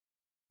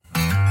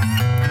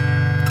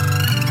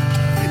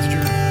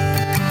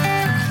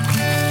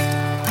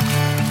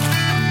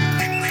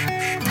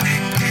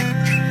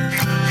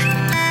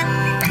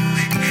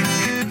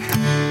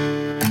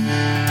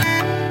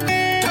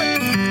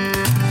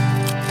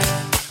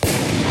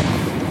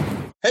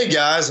Hey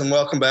guys, and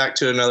welcome back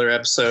to another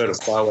episode of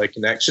Flyway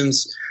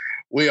Connections.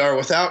 We are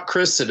without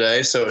Chris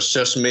today, so it's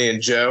just me and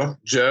Joe.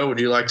 Joe, would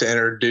you like to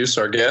introduce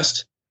our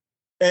guest?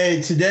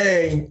 Hey,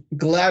 today,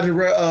 glad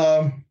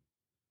to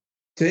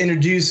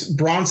introduce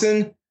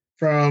Bronson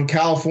from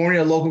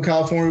California, a local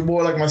California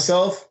boy like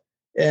myself,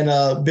 and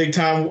a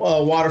big-time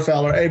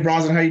waterfowler. Hey,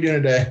 Bronson, how you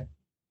doing today?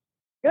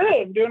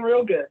 Good, doing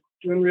real good.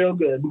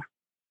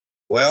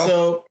 Well,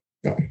 So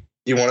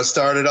you want to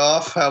start it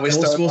off? we'll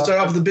start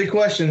off with the big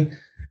question.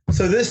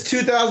 So this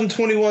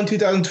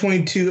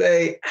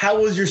 2021-2022,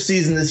 how was your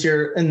season this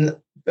year in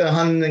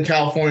hunting in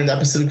California in that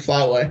Pacific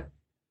Flyway?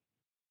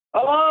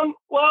 Well,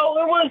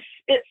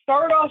 it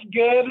started off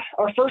good.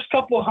 Our first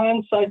couple of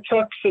hunts, I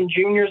took some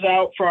juniors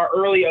out for our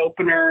early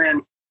opener,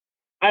 and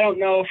I don't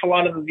know if a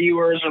lot of the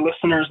viewers or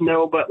listeners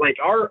know, but like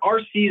our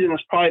season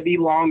is probably the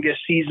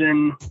longest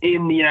season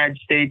in the United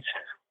States.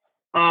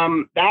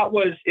 That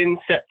was in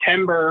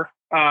September,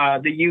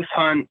 the youth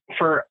hunt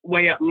for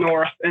way up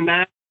north, and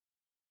that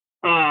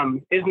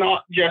is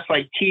not just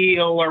like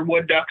teal or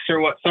wood ducks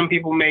or what some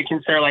people may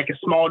consider like a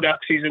small duck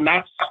season.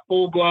 That's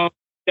full blown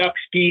ducks,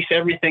 geese,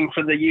 everything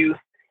for the youth.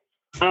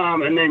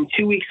 And then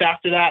 2 weeks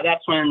after that,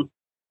 that's when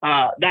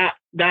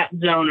that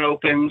zone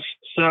opens.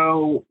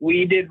 So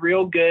we did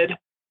real good.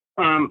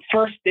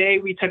 First day,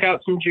 we took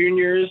out some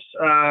juniors,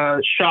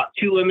 shot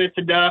 2 limits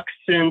of ducks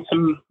and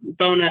some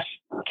bonus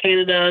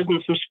Canadas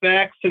and some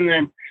specks, and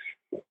then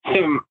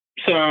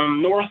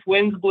some north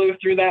winds blew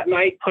through that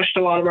night, pushed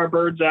a lot of our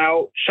birds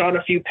out, shot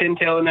a few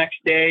pintail the next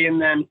day,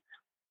 and then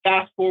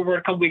fast forward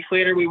a couple weeks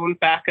later, we went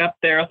back up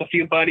there with a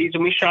few buddies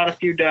and we shot a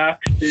few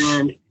ducks.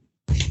 And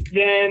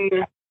then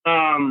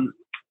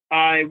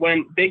I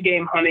went big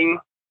game hunting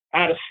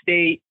out of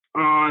state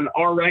on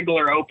our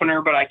regular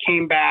opener, but I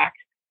came back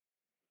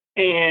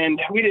and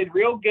we did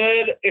real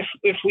good.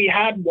 If we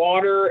had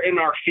water and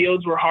our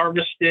fields were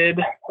harvested,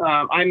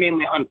 I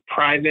mainly hunt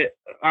private.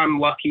 I'm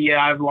lucky.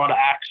 I have a lot of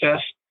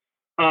access.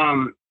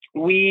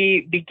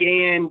 We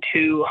began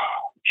to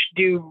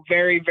do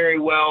very, very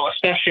well,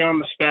 especially on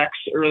the specs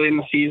early in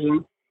the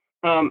season.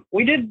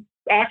 We did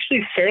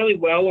actually fairly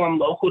well on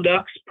local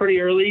ducks pretty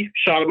early,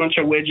 shot a bunch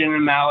of widgeon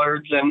and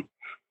mallards and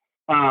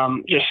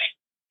just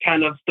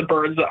kind of the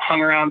birds that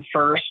hung around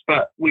first,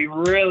 but we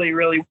really,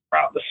 really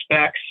brought the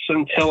specs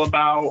until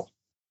about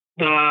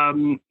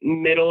the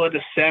middle of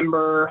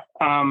December.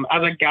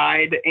 As a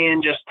guide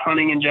and just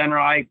hunting in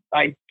general,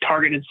 I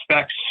targeted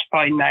specs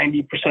probably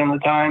 90% of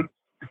the time.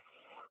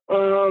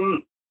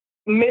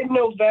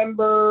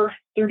 Mid-November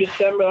through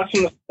December, that's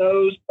when the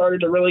snows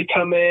started to really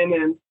come in,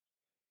 and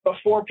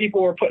before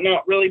people were putting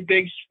out really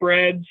big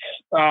spreads,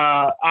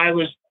 I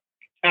was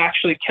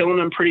actually killing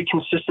them pretty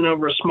consistent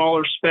over a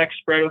smaller spec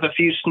spread with a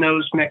few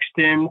snows mixed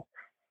in.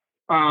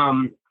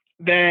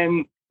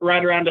 Then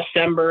right around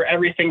December,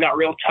 everything got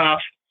real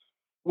tough.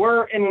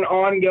 We're in an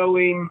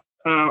ongoing,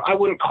 I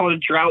wouldn't call it a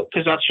drought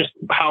because that's just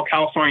how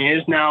California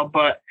is now,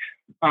 but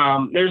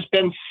there's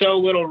been so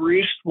little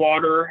roost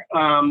water.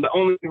 The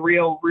only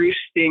real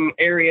roosting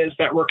areas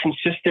that were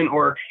consistent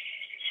were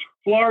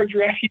large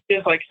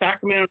refuges like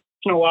Sacramento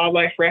National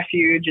Wildlife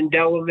Refuge and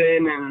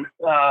Delavan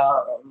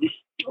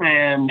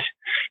and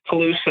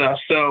Calusa.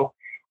 So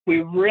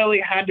we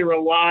really had to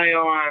rely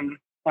on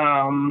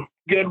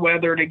good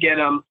weather to get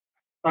them.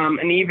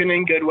 And even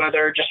in good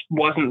weather, it just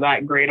wasn't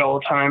that great all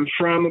the time.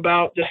 From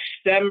about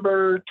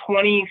December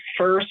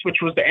 21st,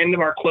 which was the end of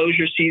our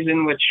closure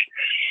season, which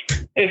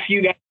if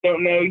you guys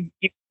don't know,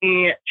 you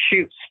can't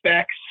shoot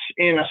specs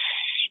in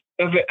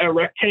a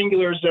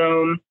rectangular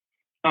zone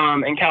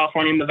in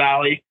California in the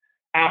Valley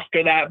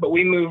after that. But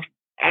we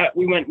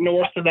went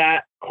north of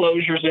that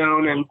closure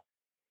zone, and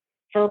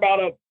for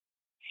about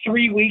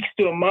 3 weeks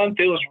to a month,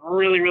 it was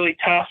really, really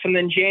tough. And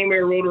then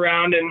January rolled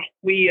around and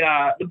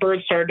the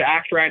birds started to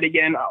act right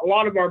again. A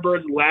lot of our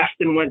birds left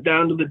and went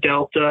down to the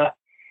Delta.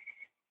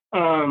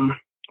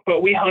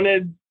 But we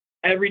hunted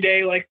every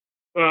day like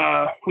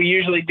we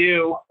usually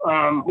do.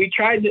 We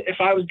tried to, if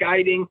I was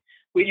guiding,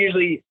 we'd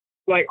usually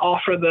like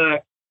offer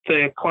the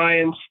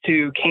clients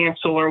to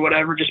cancel or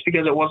whatever just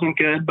because it wasn't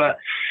good. But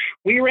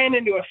we ran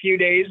into a few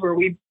days where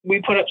we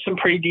put up some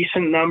pretty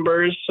decent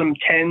numbers, some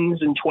 10s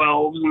and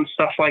 12s and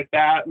stuff like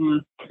that.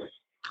 And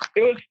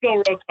it was still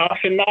real tough,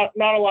 and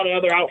not a lot of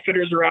other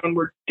outfitters around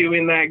were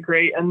doing that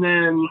great. And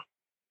then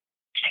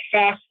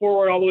fast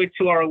forward all the way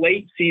to our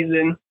late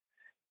season,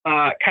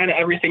 kind of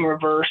everything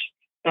reversed,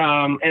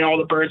 and all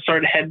the birds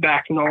started to head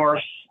back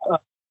north.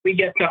 We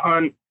get to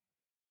hunt,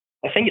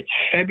 I think it's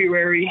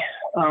February.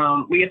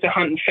 We get to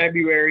hunt in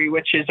February,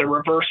 which is a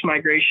reverse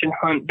migration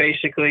hunt,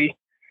 basically.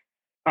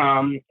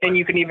 And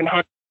you can even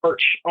hunt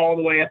perch all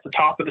the way at the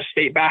top of the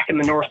state back in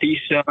the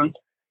northeast zone.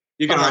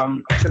 You can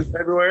hunt in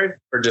February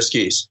or just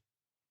geese?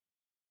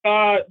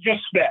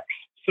 Just specs.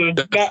 So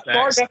that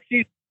far duck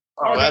season.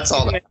 Oh, that's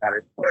all that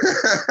matters.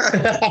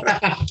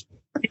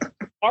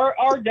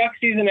 Our duck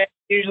season is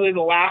usually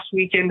the last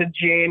weekend of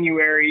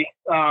January,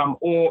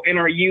 or in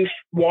our youth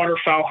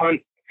waterfowl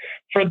hunt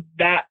for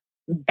that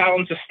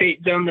balance of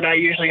state zone that I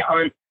usually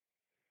hunt.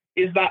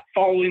 is that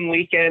following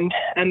weekend.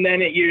 And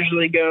then it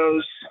usually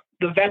goes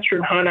the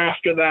veteran hunt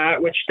after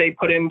that, which they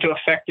put into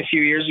effect a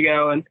few years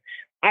ago. And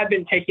I've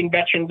been taking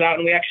veterans out,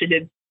 and we actually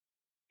did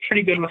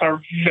pretty good with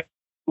our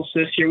veterans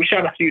this year. We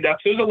shot a few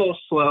ducks. It was a little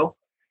slow.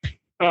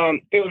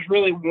 It was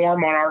really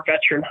warm on our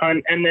veteran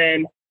hunt. And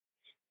then,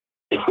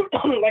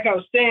 like I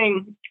was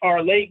saying,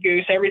 our late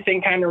goose,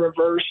 everything kind of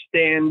reversed,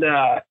 and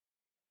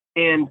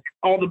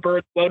all the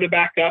birds loaded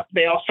back up.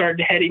 They all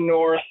started heading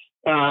north,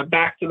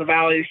 back to the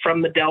valley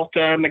from the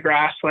delta and the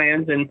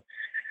grasslands, and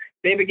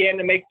they began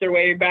to make their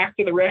way back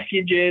to the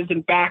refuges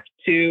and back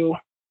to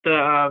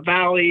the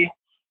valley.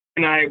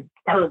 And I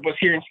was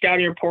hearing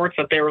scouting reports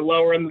that they were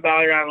lower in the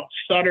valley around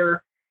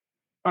Sutter.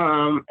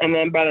 And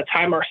then by the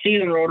time our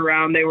season rolled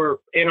around, they were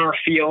in our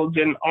fields,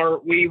 and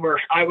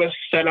I was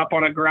set up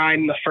on a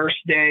grind the first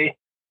day.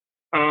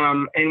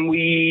 And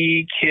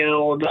we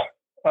killed,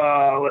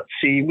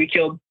 we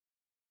killed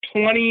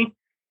 20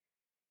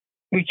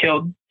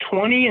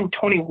 and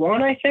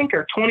 21, I think,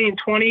 or 20 and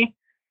 20,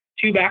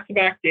 2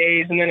 back-to-back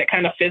days. And then it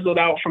kind of fizzled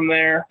out from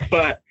there.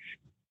 But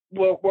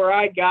where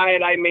I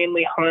guide, I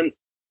mainly hunt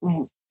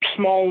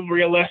small,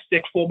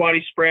 realistic full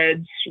body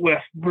spreads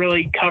with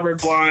really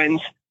covered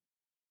blinds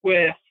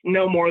with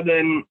no more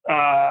than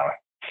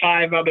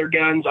 5 other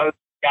guns on the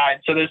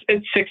guide. So it's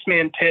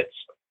 6-man pits.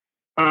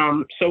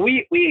 So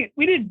we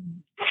did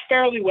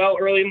fairly well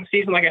early in the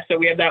season. Like I said,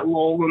 we had that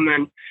lull, and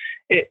then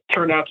it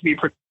turned out to be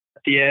pretty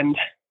at the end.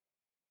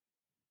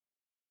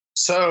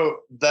 So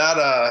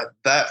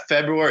that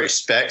February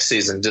spec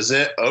season, does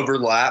it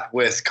overlap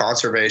with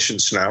conservation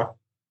snow?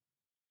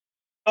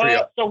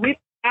 Hence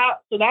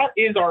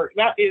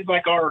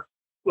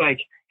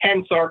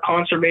our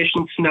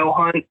conservation snow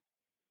hunt.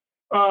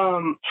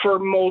 For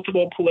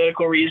multiple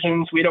political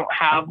reasons, we don't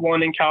have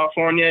one in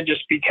California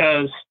just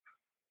because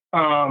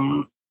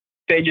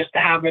they just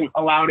haven't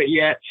allowed it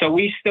yet. So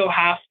we still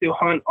have to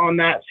hunt on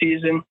that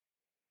season.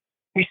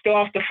 We still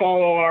have to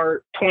follow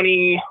our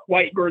 20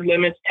 white bird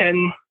limits,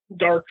 10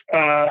 dark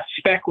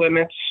spec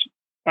limits,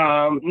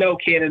 no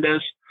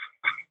Canadas.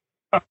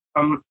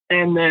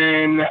 And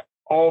then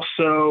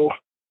also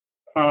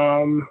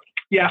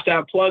you have to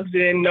have plugs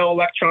in, no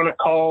electronic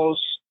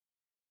calls.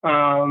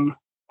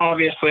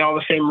 Obviously all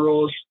the same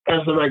rules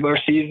as the regular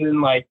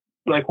season, like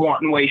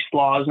wanton waste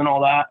laws and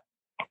all that.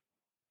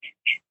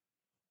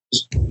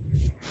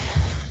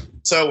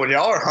 So when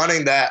y'all are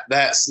hunting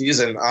that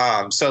season,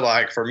 so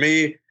like for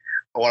me,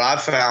 what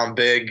I've found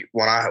big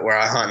where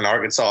I hunt in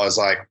Arkansas is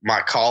like my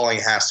calling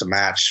has to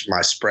match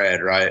my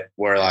spread, right?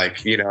 Where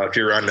like, if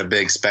you're running a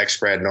big spec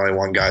spread and only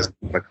one guy's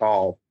going to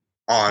call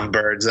on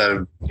birds that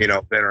have,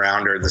 been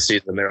around during the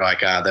season, they're like,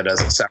 that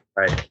doesn't sound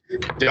right.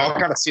 Do y'all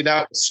kind of see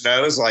that with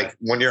snows? Like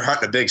when you're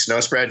hunting a big snow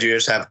spread, you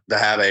just have to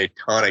have a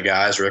ton of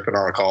guys ripping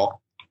on a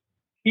call?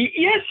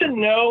 Yes and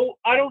no.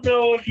 I don't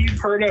know if you've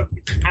heard of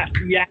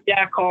yeah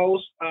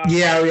calls.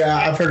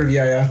 Yeah, I've heard of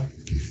yeah.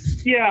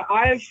 Yeah,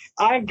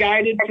 I've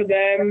guided for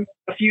them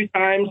a few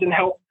times and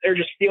helped, or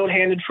just field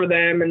handed for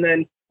them, and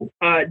then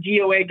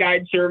DOA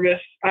guide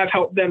service, I've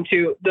helped them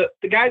too. The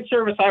guide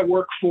service I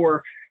work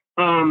for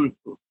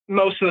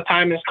most of the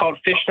time is called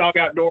Fish Dog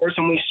Outdoors,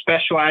 and we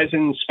specialize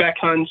in spec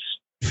hunts.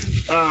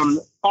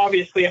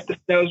 Obviously, if the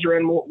snows are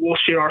in, we'll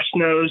shoot our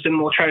snows,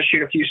 and we'll try to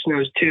shoot a few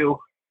snows too.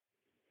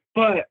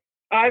 But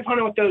I've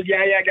hunted with those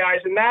yeah guys,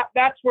 and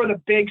that's where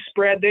the big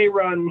spread they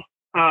run.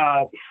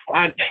 I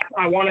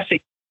want to say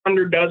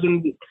 100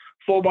 dozen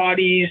full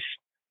bodies,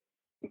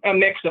 a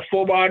mix of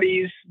full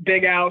bodies,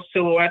 big owl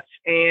silhouettes,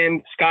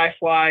 and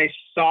skyfly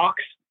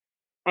socks.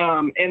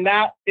 And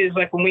that is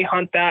like when we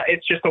hunt that,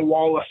 it's just a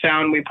wall of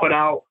sound we put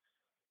out.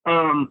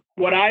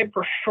 What I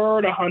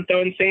prefer to hunt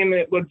though, and same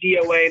with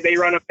DOA, they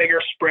run a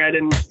bigger spread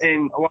and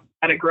a lot of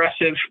that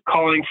aggressive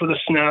calling for the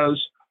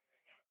snows.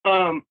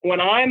 When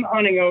I'm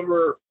hunting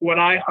over what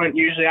I hunt,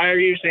 I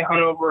usually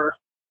hunt over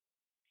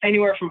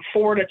anywhere from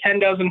 4 to 10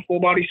 dozen full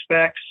body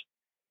specs,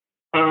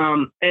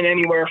 and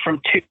anywhere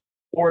from 2 to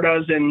 4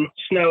 dozen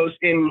snows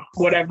in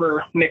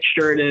whatever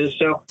mixture it is.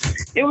 So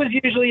it was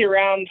usually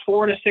around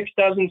 4 to 6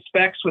 dozen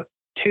specs with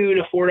 2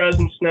 to 4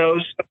 dozen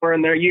snows somewhere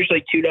in there,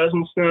 usually 2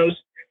 dozen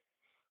snows.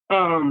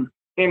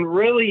 And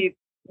really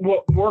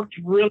what worked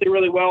really,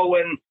 really well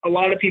when a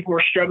lot of people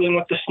were struggling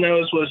with the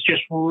snows was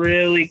just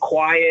really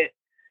quiet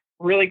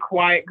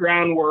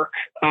groundwork.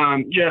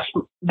 Just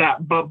that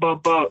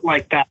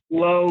like that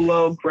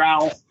low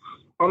growl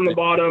on the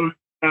bottom.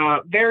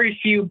 Very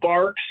few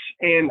barks.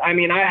 And I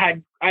mean,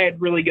 I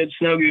had really good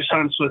snow goose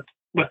hunts with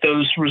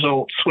those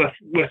results,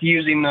 with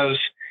using those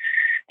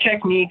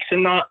techniques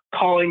and not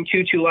calling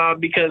too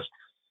loud, because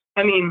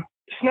I mean,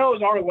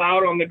 snows are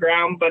loud on the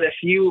ground, but if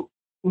you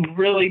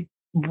really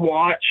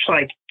watch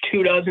like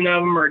 2 dozen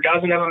of them or a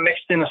dozen of them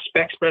mixed in a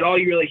spec spread, all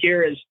you really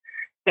hear is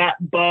that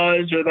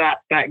buzz or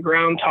that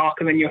ground talk,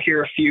 and then you'll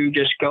hear a few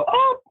just go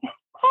up,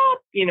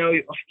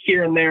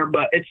 here and there,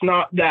 but it's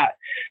not that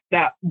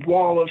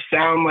wall of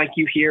sound like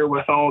you hear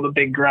with all the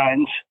big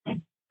grinds.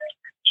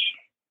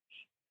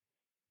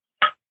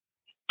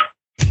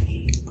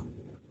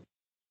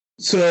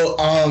 So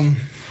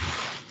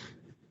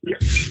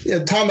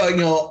Yeah, talking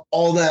about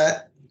all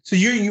that. So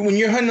you when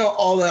you're hunting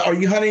all that, are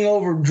you hunting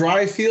over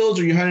dry fields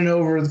or are you hunting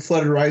over the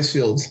flooded rice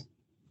fields?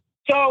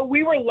 So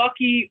we were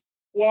lucky.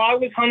 While I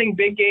was hunting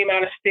big game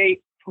out of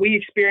state, we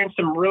experienced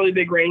some really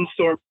big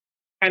rainstorms,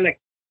 kind of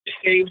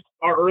saved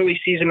our early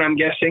season, I'm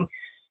guessing.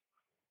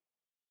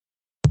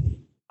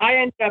 I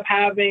ended up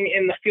having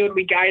in the field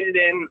we guided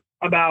in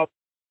about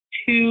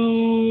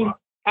 2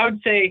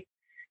 to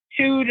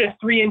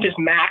 3 inches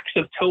max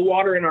of tow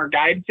water in our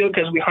guide field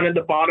because we hunted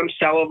the bottom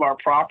cell of our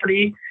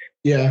property.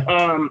 Yeah.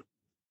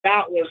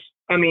 That was,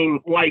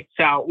 lights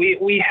out.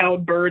 We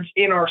held birds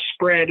in our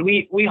spread.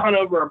 We hunt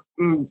over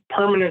a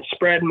permanent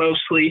spread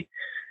mostly.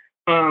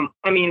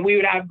 We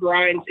would have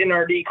grinds in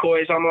our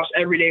decoys almost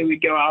every day.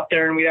 We'd go out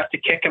there and we'd have to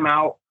kick them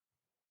out.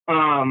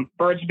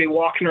 Birds would be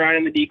walking around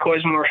in the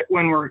decoys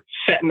when we're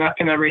setting up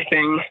and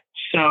everything.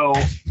 So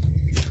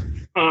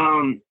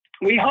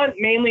we hunt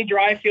mainly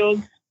dry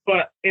fields,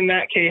 but in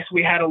that case,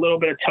 we had a little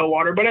bit of tow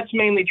water, but it's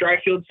mainly dry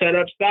field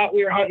setups. That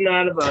we were hunting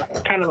out of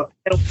a kind of a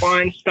pedal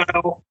line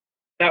style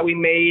that we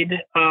made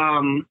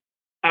out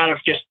of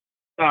just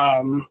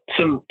some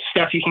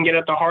stuff you can get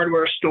at the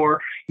hardware store.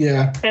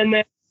 Yeah. And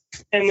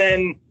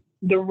then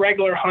the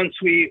regular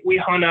hunts we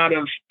hunt out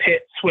of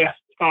pits with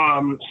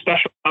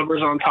special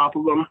covers on top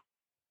of them.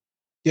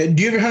 Yeah.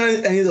 Do you ever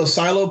hunt any of those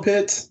silo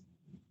pits?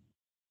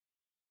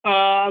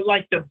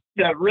 Like the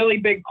really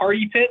big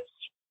party pits?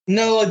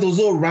 No, like those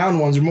little round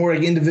ones are more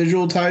like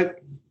individual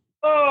type.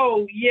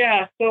 Oh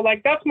yeah. So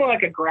like that's more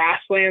like a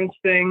grasslands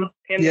thing.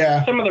 And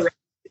yeah. Some of the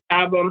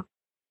have them.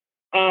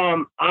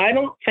 I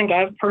don't think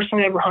I've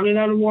personally ever hunted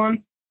out of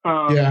one.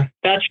 Yeah.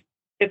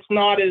 It's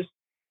not as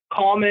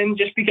common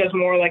just because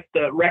more like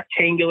the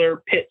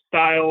rectangular pit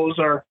styles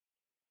are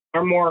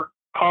more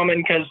common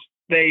because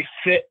they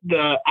fit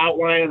the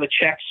outline of the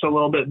checks a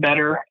little bit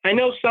better. I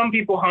know some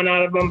people hunt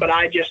out of them, but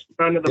I just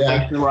none of the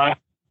places where I.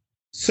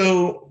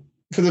 So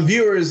for the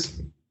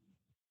viewers,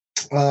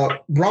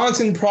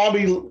 Bronson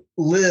probably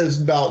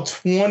lives about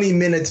 20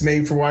 minutes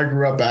maybe from where I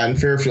grew up at in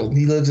Fairfield.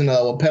 He lives in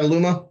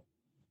Petaluma.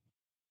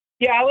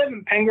 Yeah, I live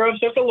in Pengrove,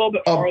 so it's a little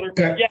bit farther.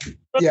 Okay.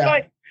 Yeah,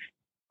 like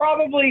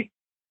probably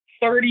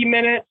 30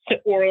 minutes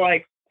or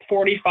like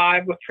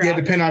 45 with traffic.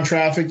 Yeah, depending on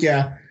traffic,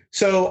 yeah.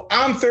 So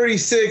I'm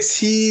 36,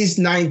 he's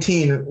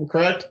 19,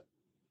 correct?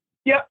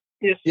 Yep.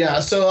 Yes. Yeah,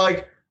 so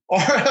like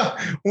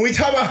when we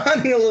talk about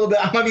hunting a little bit,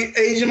 I might be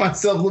aging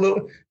myself a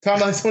little bit,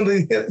 talking about some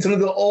of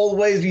the old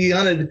ways we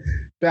hunted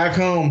back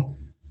home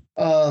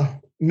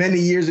many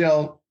years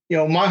ago.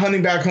 My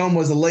hunting back home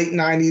was the late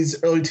 90s,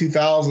 early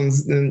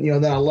 2000s. And,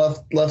 then I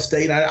left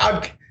state. And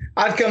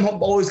I'd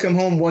always come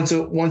home once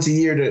a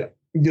year to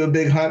do a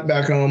big hunt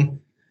back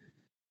home.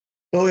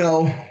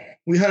 So,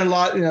 we hunted a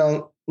lot,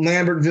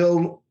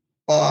 Lambertville,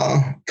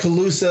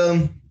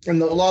 Colusa,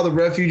 and a lot of the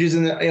refuges.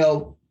 And,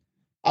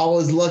 I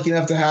was lucky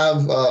enough to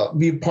have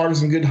be part of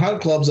some good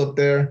hunt clubs up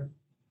there.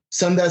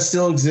 Some that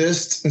still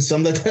exist and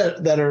some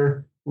that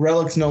are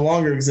relics no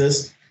longer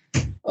exist.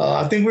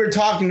 I think we were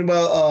talking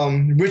about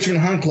Richmond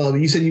Hunt Club.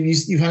 You said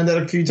you've hunted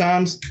that a few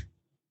times?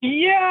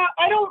 Yeah,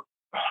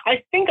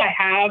 I think I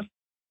have.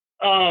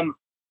 I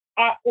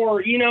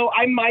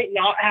might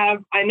not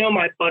have. I know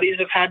my buddies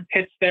have had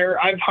pits there.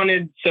 I've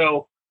hunted.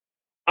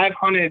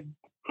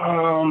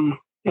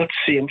 Let's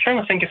see. I'm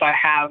trying to think if I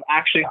have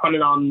actually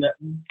hunted on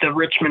the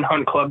Richmond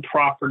Hunt Club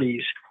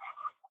properties.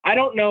 I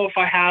don't know if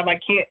I have. I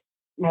can't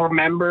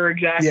remember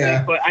exactly,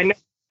 but I know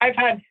I've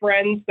had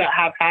friends that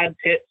have had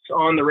pits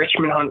on the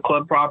Richmond Hunt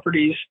Club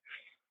properties,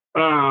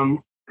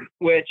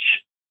 which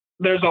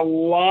there's a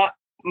lot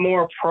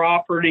more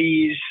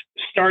properties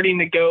starting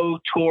to go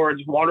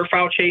towards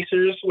Waterfowl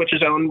Chasers, which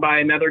is owned by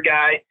another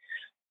guy.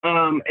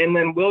 And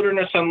then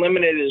Wilderness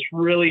Unlimited is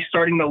really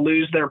starting to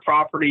lose their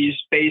properties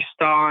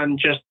based on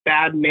just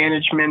bad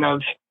management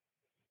of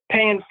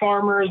paying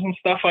farmers and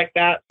stuff like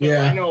that. So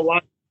I know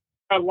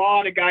a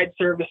lot of guide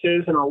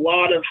services and a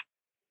lot of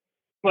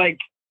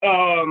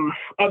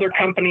other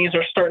companies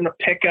are starting to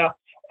pick up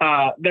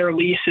their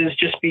leases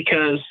just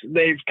because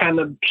they've kind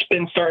of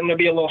been starting to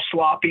be a little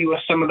sloppy with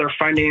some of their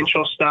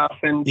financial stuff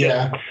and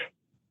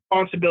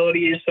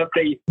responsibilities that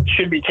they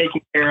should be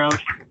taking care of.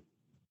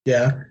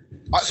 Yeah.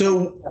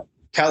 So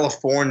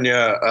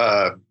California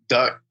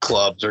duck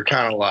clubs are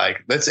kind of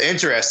like, that's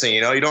interesting.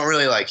 You don't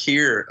really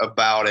hear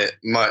about it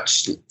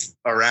much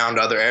around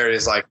other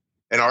areas. Like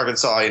in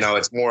Arkansas,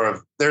 it's more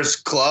of, there's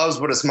clubs,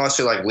 but it's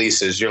mostly like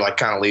leases. You're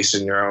kind of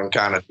leasing your own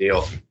kind of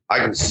deal. I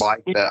can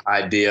like the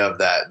idea of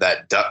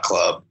that duck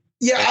club.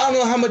 Yeah. I don't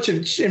know how much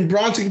in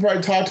Bronson can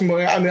probably talk to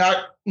me.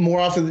 I more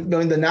often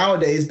than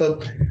nowadays,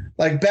 but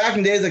like back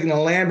in days, like in the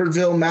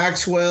Lambertville,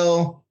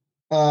 Maxwell,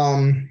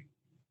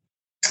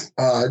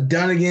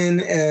 Dunnigan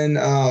and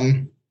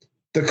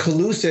the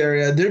Colusa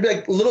area, there'd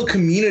be little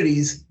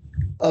communities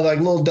of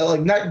little,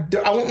 not,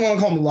 I wouldn't want to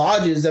call them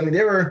lodges. I mean,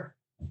 they were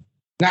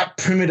not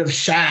primitive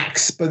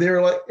shacks, but they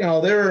were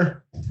they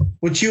were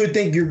what you would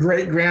think your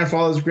great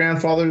grandfather's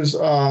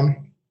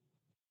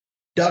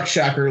duck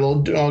shack or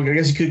little, I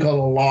guess you could call it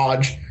a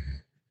lodge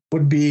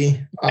would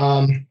be.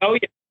 Oh yeah.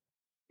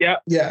 Yeah.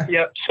 Yeah.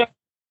 Yeah. So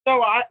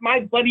So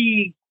my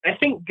buddy, I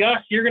think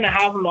Gus, you're gonna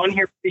have him on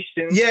here pretty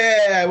soon.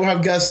 Yeah, we'll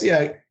have Gus.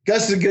 Yeah,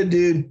 Gus is a good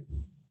dude.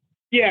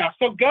 Yeah,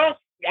 so Gus,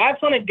 I've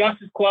hunted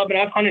Gus's club, and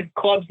I've hunted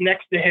clubs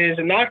next to his,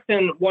 and that's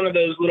in one of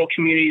those little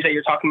communities that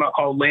you're talking about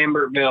called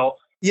Lambertville.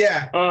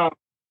 Yeah.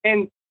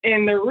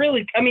 And they're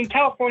really, I mean,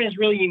 California is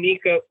really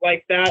unique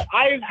like that.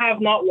 I have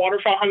not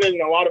waterfowl hunted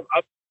in a lot of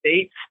other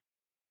states.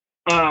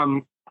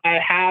 I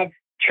have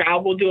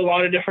traveled to a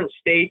lot of different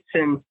states,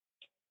 and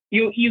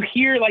you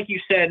hear, like you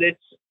said,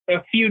 it's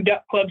a few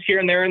duck clubs here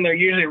and there, and they're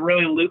usually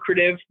really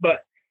lucrative.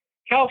 But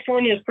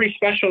California is pretty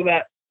special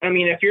that, I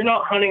mean, if you're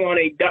not hunting on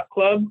a duck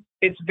club,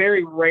 it's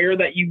very rare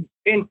that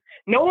and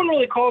no one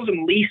really calls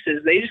them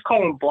leases. They just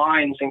call them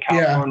blinds in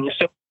California.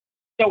 Yeah.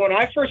 So when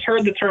I first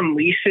heard the term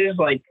leases,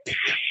 like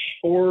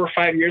 4 or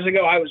 5 years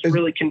ago, I was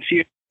really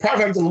confused.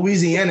 Probably like the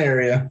Louisiana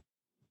area.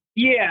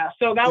 Yeah.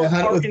 So that was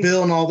hunt with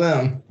Bill and all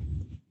them.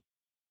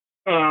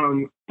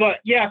 But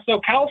yeah,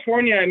 so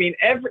California, I mean,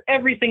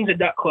 everything's a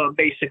duck club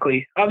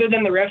basically, other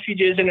than the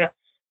refuges. And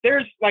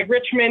there's like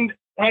Richmond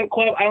Hunt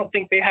Club. I don't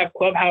think they have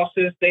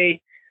clubhouses.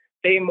 They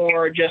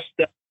more just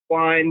the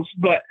blinds.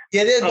 But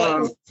yeah,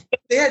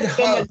 they had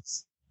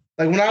hubs.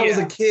 Like when I was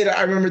a kid,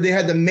 I remember they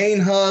had the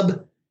main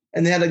hub,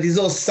 and they had like these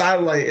little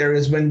satellite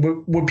areas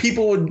where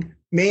people would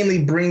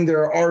mainly bring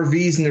their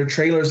RVs and their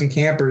trailers and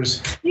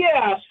campers.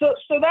 Yeah, so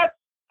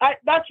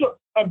that's what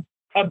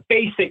a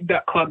basic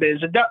duck club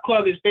is. A duck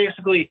club is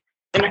basically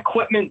an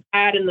equipment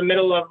pad in the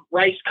middle of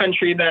rice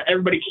country that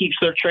everybody keeps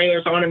their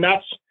trailers on, and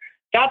that's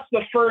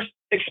the first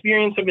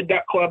experience of a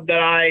duck club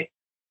that I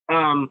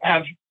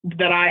have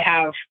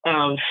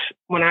of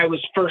when I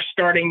was first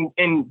starting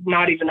and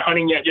not even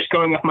hunting yet, just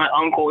going with my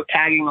uncle,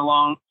 tagging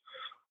along.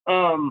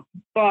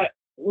 But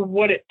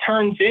what it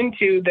turns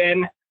into,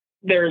 then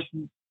there's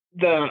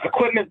the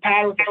equipment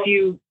pad with a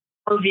few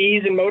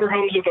RVs and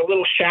motorhomes with a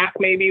little shack,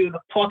 maybe with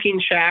a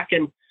plucking shack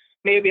and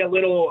maybe a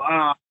little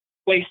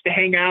place to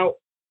hang out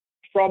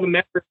for all the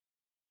members.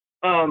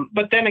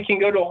 But then it can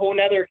go to a whole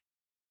nother,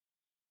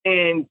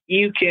 and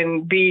you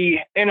can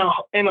be in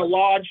a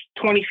lodge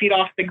 20 feet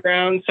off the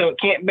ground, so it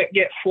can't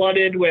get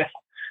flooded with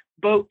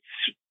boats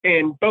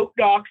and boat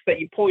docks that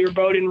you pull your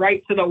boat in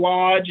right to the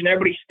lodge, and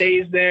everybody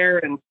stays there,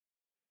 and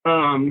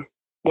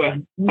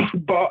with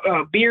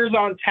beers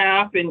on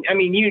tap, and I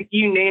mean,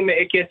 you name it,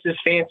 it gets as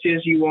fancy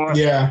as you want.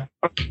 Yeah.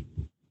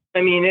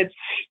 I mean,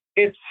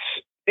 it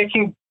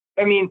can.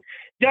 I mean,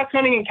 duck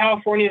hunting in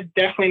California is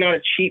definitely not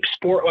a cheap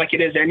sport like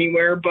it is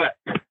anywhere, but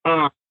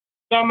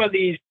some of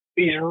these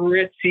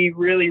ritzy,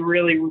 really,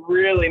 really,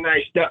 really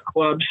nice duck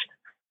clubs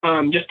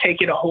just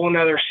take it a whole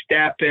nother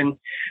step. And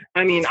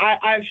I mean,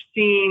 I've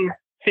seen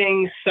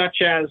things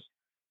such as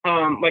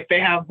like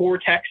they have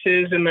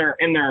vortexes in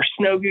their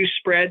snow goose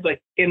spread,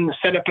 like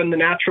set up in the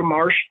natural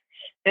marsh,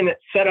 and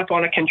it's set up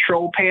on a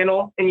control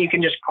panel, and you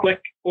can just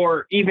click,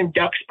 or even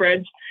duck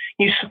spreads.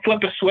 You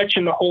flip a switch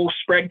and the whole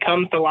spread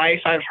comes to life.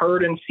 I've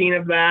heard and seen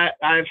of that.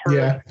 I've heard.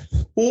 Yeah.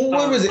 Well,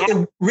 what was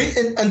it?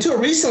 Until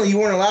recently, you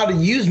weren't allowed to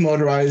use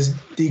motorized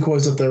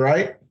decoys up there,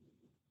 right?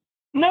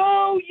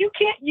 No, you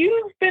can't.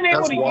 You've been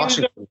able to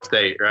Washington use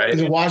State, right? Is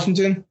it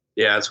Washington?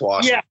 Yeah, it's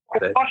Washington.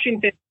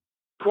 Yeah,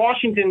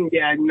 Washington.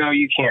 Yeah, no,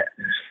 you can't.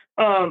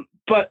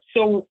 But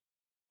so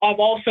I've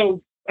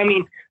also, I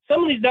mean,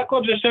 some of these duck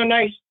clubs are so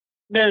nice.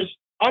 There's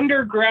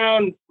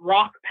underground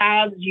rock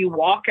paths you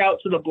walk out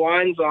to the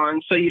blinds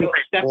on, so you don't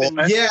step in.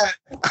 Yeah,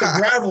 the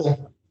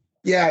gravel.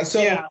 Yeah,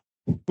 so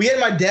we had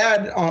my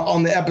dad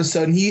on the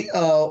episode, and he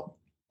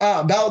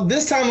about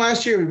this time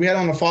last year we had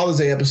on the Father's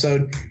Day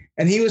episode,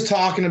 and he was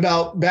talking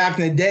about back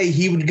in the day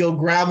he would go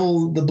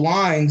gravel the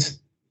blinds,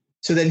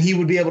 so then he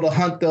would be able to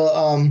hunt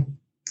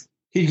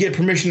he'd get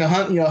permission to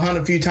hunt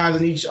a few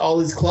times in all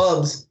these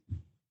clubs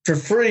for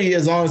free,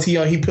 as long as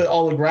he put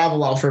all the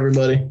gravel out for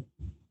everybody.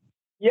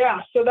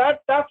 Yeah, so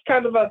that's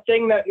kind of a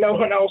thing that no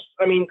one else.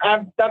 I mean,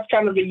 that's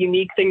kind of a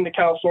unique thing to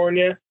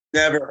California.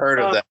 Never heard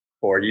of that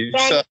before. You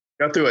just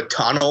go through a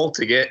tunnel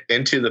to get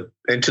into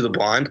the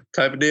blind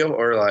type of deal,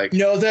 or like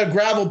no, the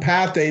gravel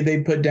path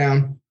they put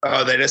down.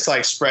 Oh, they just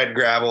like spread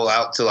gravel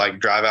out to like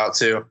drive out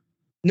to.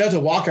 No, to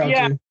walk out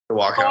to. To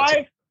walk out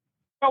to.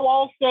 So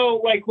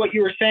also, like what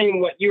you were saying,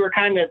 what you were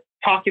kind of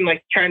talking,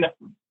 like trying to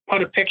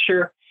put a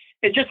picture.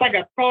 It's just like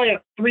probably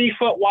a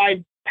 3-foot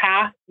wide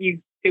path.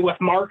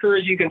 With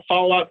markers, you can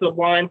follow out to the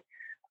blind.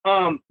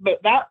 But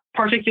that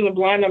particular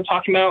blind I'm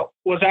talking about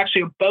was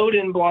actually a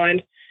boat-in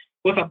blind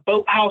with a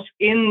boathouse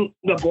in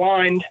the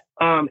blind,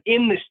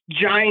 in this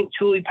giant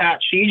tule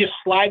patch. So you just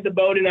slide the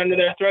boat in under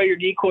there, throw your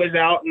decoys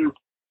out, and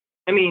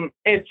I mean,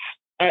 it's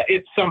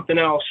something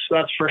else,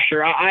 that's for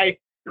sure.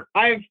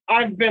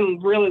 I've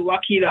been really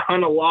lucky to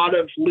hunt a lot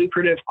of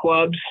lucrative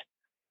clubs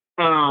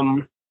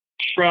from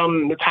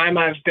the time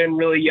I've been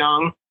really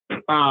young.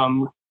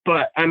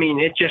 But I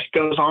mean, it just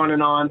goes on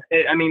and on.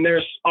 I mean,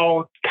 there's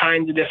all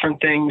kinds of different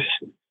things.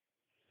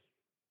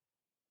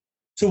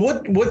 So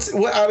what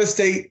out of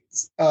state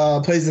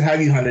places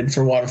have you hunted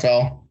for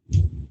waterfowl?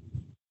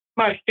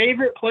 My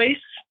favorite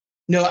place?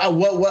 No,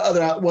 what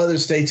other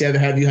states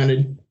have you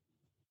hunted?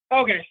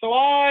 Okay, so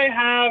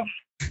I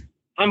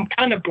I'm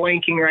kind of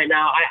blanking right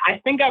now. I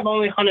think I've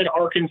only hunted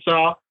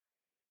Arkansas.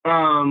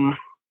 I'm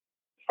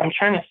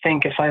trying to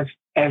think if I've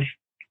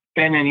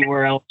been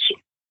anywhere else.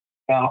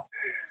 Well,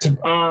 you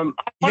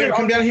ever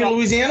come down here to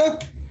Louisiana?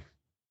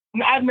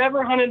 I've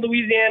never hunted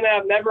Louisiana.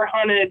 I've never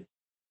hunted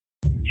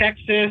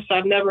Texas.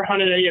 I've never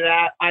hunted any of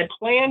that. I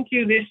plan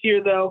to this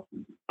year, though.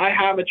 I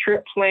have a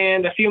trip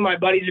planned. A few of my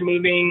buddies are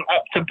moving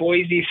up to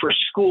Boise for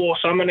school,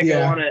 so I'm going to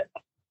go on a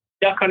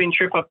duck hunting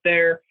trip up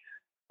there,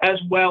 as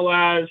well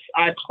as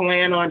I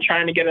plan on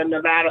trying to get a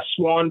Nevada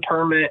swan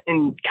permit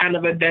and kind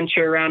of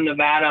adventure around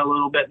Nevada a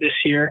little bit this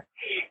year,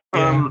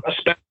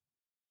 especially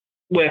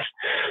with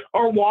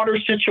our water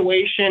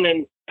situation.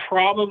 And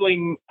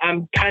probably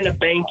I'm kind of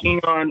banking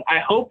on, I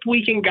hope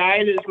we can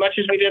guide as much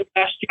as we did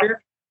last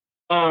year,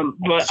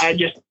 but I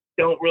just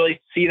don't really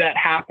see that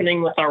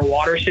happening with our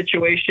water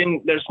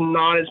situation. There's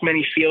not as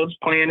many fields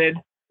planted.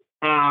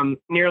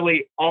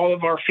 Nearly all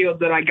of our fields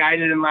that I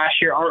guided in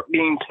last year aren't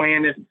being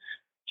planted.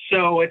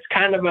 So it's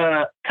kind of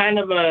a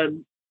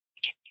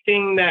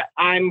thing that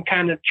I'm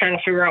kind of trying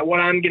to figure out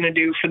what I'm going to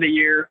do for the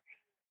year.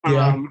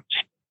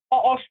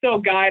 I'll still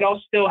guide.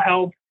 I'll still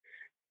help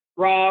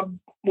Rob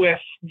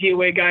with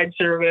DOA Guide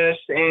Service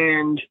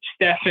and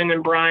Stefan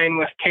and Brian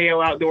with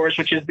KO Outdoors,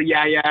 which is the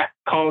Yeah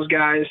Calls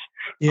guys.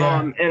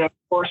 And of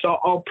course,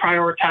 I'll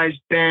prioritize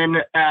Ben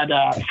at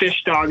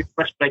Fish Dog as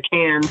much as I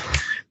can.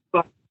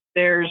 But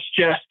there's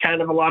just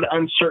kind of a lot of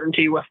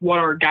uncertainty with what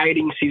our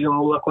guiding season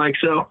will look like.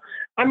 So,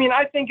 I mean,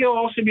 I think it'll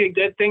also be a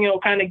good thing. It'll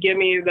kind of give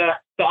me the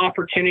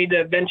opportunity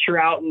to venture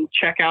out and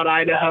check out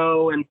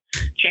Idaho and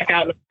check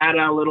out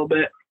Nevada a little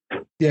bit.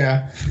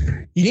 Yeah.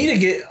 You need to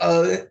get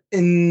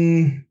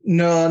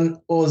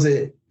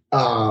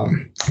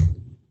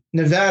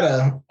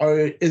Nevada.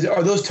 Are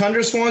those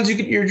tundra swans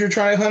you're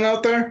trying to hunt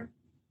out there?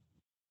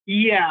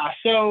 Yeah,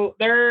 so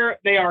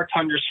they are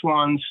tundra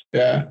swans.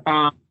 Yeah.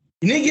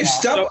 You need to give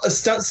Stump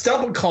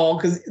a call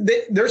because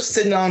they're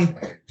sitting on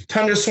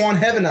tundra swan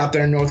heaven out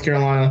there in North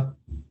Carolina.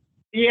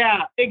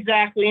 Yeah,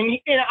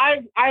 exactly.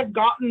 And I've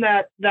gotten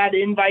that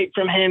invite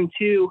from him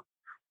too,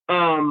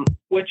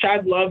 which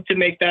I'd love to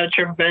make that a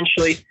trip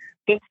eventually.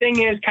 The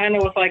thing is, kind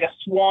of with like a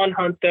swan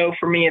hunt, though,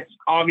 for me, it's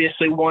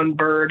obviously one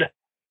bird.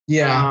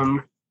 Yeah.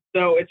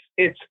 So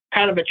it's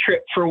kind of a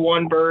trip for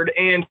one bird,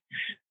 and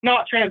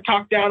not trying to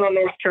talk down on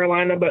North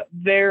Carolina, but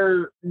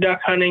their duck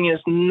hunting is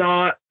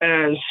not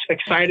as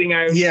exciting.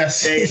 I would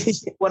say.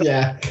 What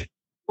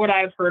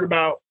I've heard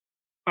about.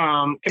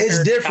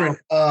 It's different.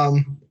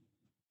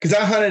 Because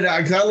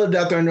I lived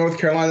out there in North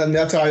Carolina, and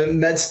that's how I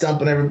met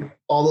Stump and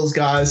all those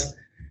guys.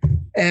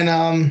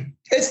 And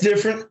it's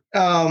different.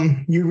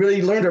 You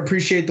really learn to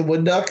appreciate the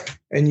wood duck,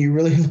 and you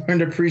really learn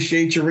to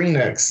appreciate your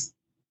ringnecks.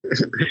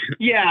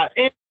 Yeah,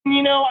 and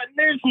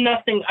there's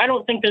nothing. I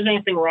don't think there's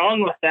anything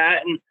wrong with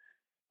that. And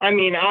I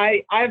mean,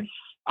 I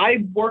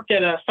worked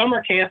at a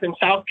summer camp in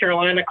South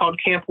Carolina called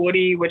Camp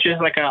Woody, which is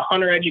like a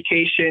hunter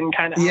education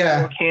kind of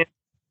outdoor camp.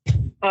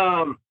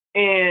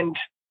 And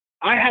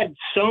I had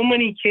so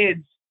many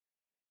kids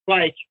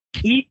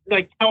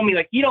tell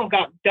me you don't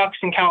got ducks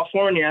in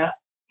California.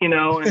 And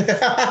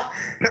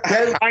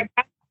I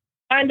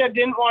kind of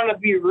didn't want to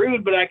be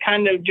rude, but I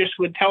kind of just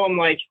would tell them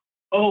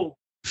oh,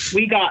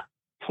 we got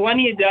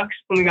plenty of ducks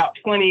and we got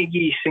plenty of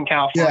geese in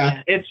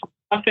California. Yeah.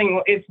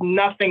 It's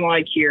nothing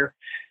like here.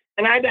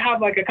 And I had to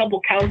have a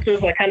couple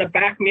counselors kind of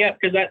back me up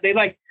because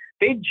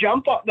they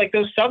jump up,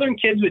 those Southern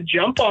kids would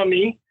jump on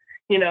me,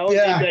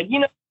 Yeah. They'd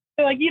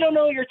be you don't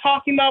know what you're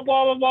talking about,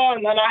 blah, blah, blah.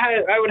 And then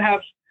I would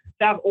have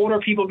older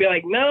people be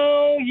like,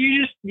 no,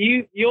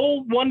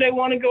 you'll one day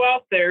want to go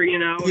out there,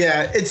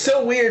 Yeah, it's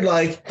so weird.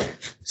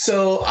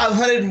 So I've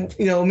hunted,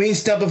 me and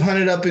Stump have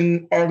hunted up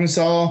in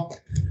Arkansas.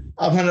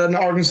 I've hunted in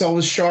Arkansas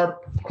with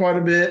Sharp quite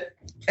a bit,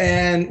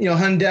 and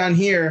hunting down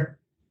here.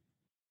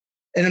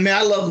 And I mean,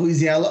 I love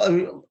Louisiana.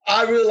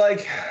 I really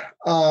like.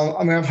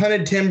 I've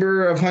hunted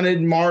timber. I've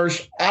hunted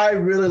marsh. I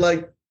really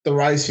like the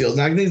rice fields,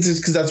 and I think it's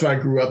just because that's where I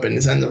grew up in.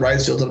 Is in the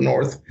rice fields up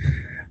north.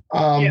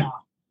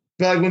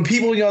 But when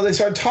people, they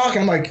start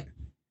talking, I'm like,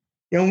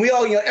 we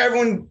all,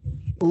 everyone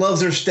loves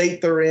their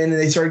state they're in, and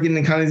they start getting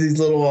in kind of these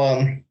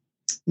little,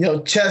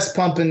 chest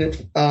pumping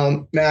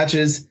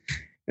matches.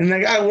 And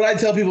what I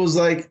tell people is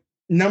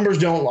numbers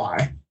don't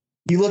lie.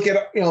 You look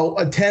at,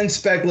 a 10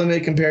 spec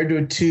limit compared to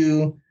a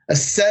 2, a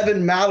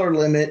 7 mallard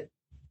limit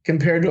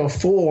compared to a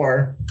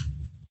 4.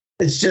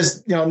 It's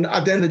just, at the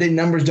end of the day,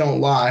 numbers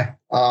don't lie.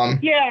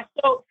 Yeah.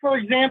 So, for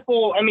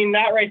example, I mean,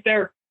 that right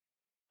there,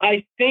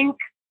 I think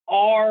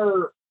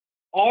our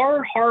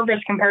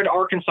harvest compared to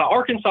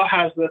Arkansas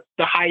has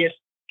the highest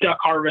duck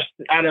harvest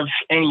out of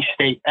any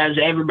state, as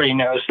everybody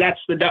knows. That's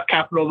the duck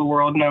capital of the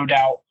world, no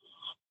doubt.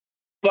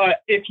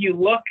 But if you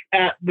look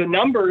at the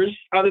numbers,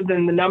 other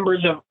than the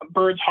numbers of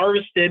birds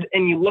harvested,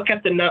 and you look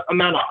at the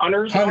amount of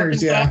hunters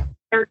the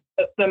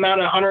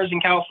amount of hunters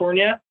in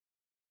California,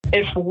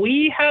 if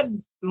we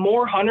had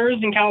more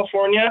hunters in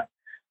California,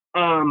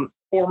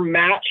 or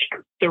matched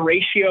the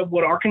ratio of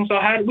what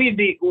Arkansas had, we'd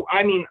be,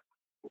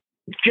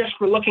 just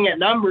for looking at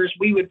numbers,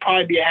 we would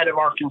probably be ahead of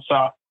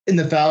Arkansas in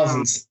the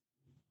thousands.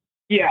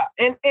 Yeah.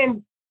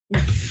 And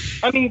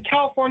I mean,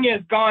 California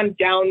has gone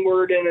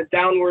downward in a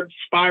downward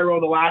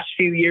spiral the last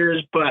few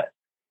years, but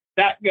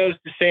that goes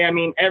to say, I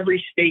mean,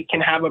 every state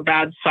can have a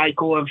bad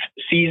cycle of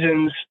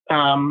seasons.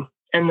 And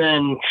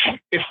then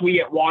if we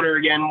get water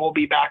again, we'll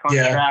be back on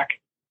track.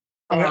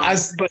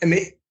 I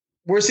mean,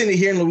 we're seeing it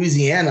here in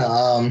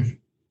Louisiana.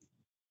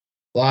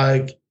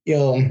 Like, you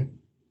know,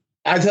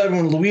 I tell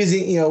everyone,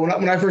 Louisiana, you know,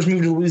 when I first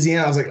moved to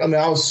Louisiana, I was like, I mean,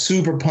 I was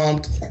super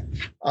pumped.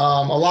 A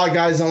lot of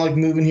guys don't like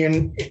moving here,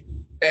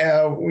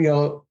 you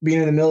know, being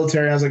in the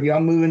military. I was like, yeah,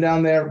 I'm moving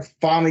down there.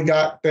 Finally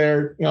got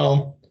there, you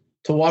know,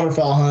 to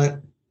waterfowl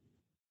hunt.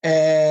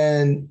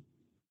 And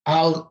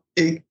I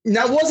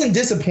wasn't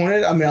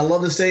disappointed. I mean, I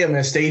love the state. I mean,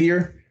 I stayed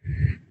here,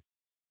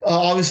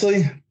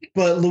 obviously.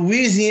 But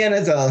Louisiana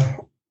is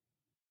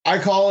I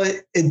call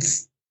it,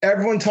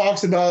 everyone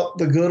talks about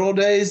the good old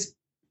days.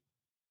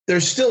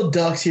 There's still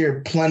ducks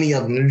here, plenty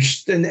of them.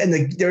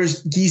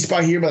 There's geese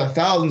by here by the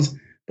thousands.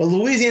 But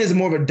Louisiana is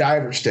more of a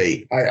diver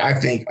state, I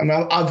think. I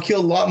mean, I've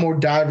killed a lot more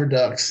diver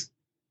ducks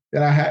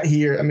than I have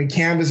here. I mean,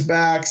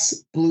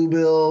 canvasbacks,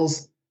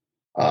 bluebills,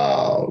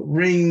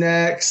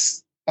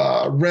 ringnecks,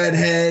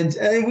 redheads,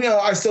 and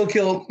I still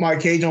kill my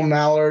occasional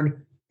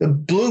mallard. The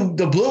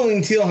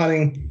blue-winged teal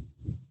hunting,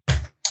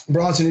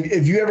 Bronson.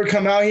 If you ever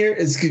come out here,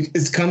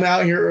 it's come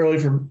out here early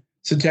for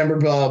September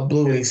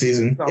blue-wing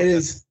season. It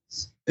is.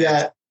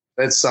 Yeah.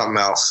 It's something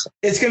else.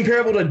 It's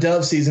comparable to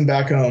dove season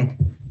back home.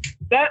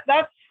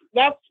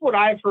 That's what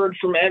I've heard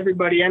from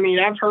everybody. I mean,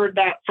 I've heard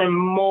that from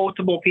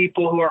multiple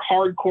people who are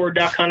hardcore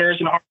duck hunters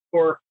and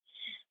hardcore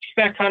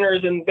spec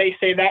hunters, and they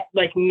say that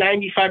like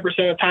 95% of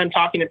the time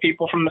talking to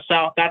people from the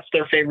South, that's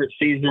their favorite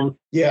season.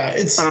 Yeah,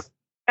 it's. And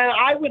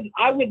I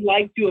would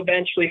like to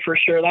eventually, for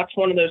sure. That's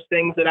one of those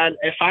things that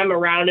if I'm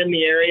around in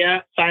the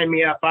area, sign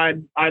me up.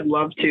 I'd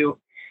love to.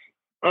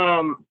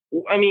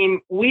 I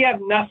mean, we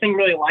have nothing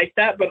really like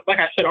that, but like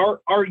I said,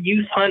 our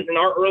youth hunt and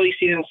our early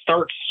season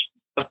starts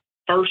the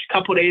first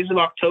couple of days of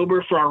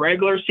October for our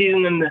regular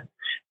season, and the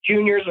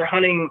juniors are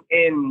hunting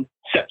in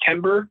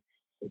September.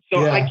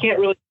 So I can't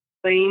really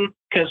complain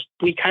because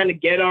we kind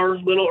of get our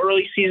little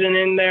early season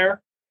in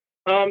there.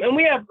 And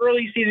we have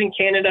early season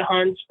Canada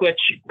hunts, which,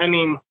 I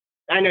mean,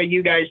 I know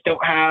you guys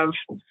don't have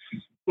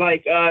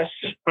like us,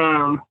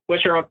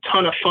 which are a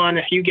ton of fun.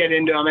 If you get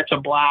into them, it's a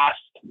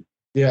blast.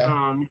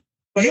 Yeah.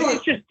 But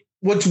it's just,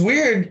 what's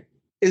weird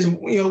is,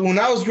 when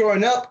I was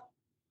growing up,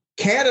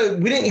 Canada,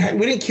 we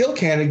didn't kill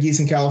Canada geese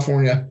in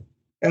California.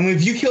 And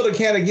if you killed a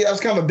Canada geese, that was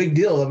kind of a big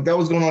deal. Like, that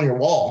was going on your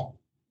wall.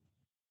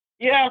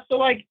 Yeah. So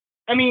like,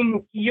 I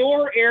mean,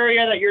 your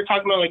area that you're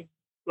talking about,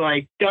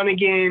 like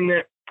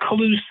Dunnigan,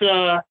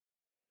 Calusa,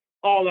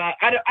 all that.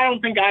 I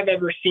don't think I've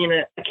ever seen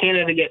a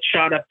Canada get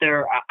shot up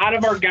there. Out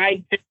of our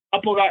guide, a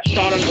couple got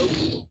shot on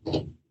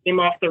Oak,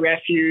 came off the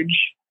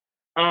refuge.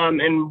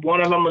 And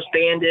one of them was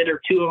banded,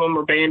 or two of them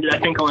were banded. I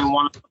think only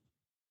one of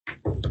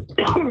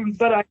them.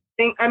 But I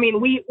think, I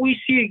mean,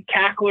 we see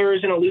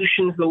cacklers and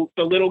Aleutians,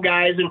 the little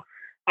guys, and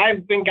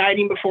I've been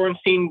guiding before and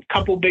seen a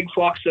couple big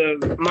flocks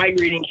of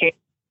migrating cans.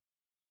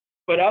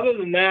 But other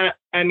than that,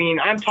 I mean,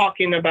 I'm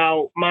talking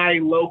about my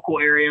local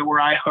area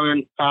where I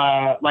hunt,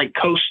 like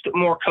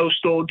more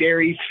coastal,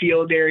 Gary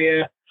Field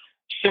area,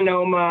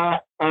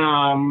 Sonoma,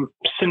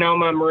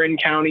 Marin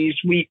counties.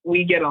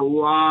 We get a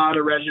lot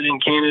of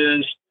resident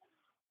Canadas.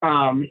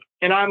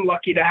 And I'm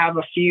lucky to have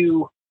a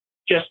few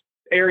just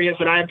areas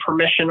that I have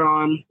permission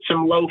on,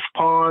 some loaf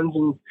ponds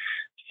and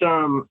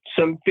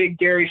some big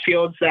dairy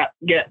fields that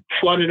get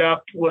flooded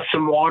up with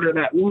some water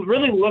that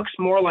really looks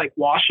more like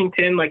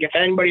Washington. Like, if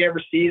anybody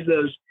ever sees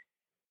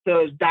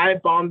those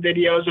dive bomb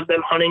videos of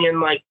them hunting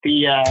in like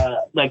the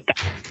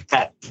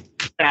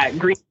that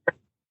green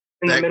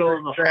in the middle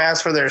of the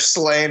grass where they're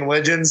slaying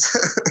widgeons.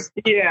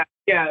 Yeah.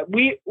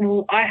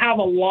 I have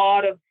a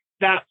lot of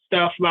that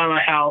stuff by my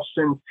house,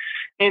 and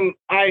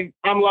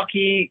I'm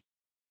lucky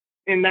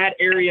in that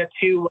area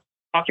too.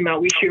 Talking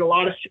about, we shoot a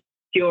lot of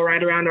teal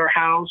right around our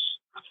house.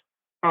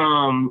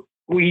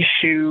 We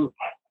shoot,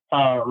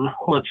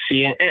 let's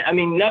see. I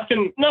mean,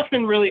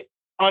 nothing really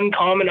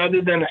uncommon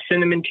other than a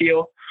cinnamon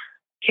teal,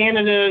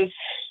 Canadas,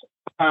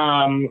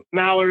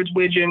 mallards,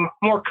 widgeon,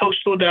 more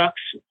coastal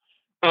ducks,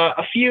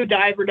 a few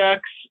diver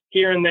ducks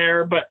here and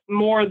there, but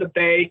more of the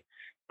bay.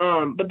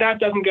 But that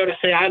doesn't go to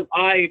say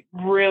I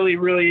really,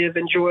 really have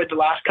enjoyed the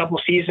last couple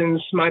of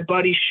seasons. My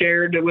buddy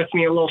shared with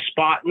me a little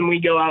spot, and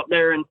we go out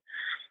there and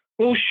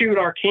we'll shoot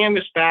our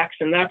canvasbacks,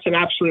 and that's an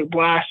absolute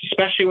blast,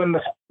 especially when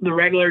the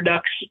regular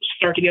ducks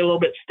start to get a little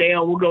bit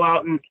stale. We'll go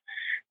out and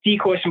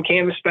decoy some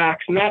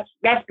canvasbacks, and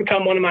that's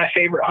become one of my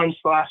favorite hunts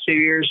the last few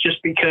years,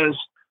 just because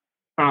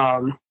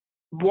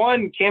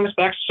one,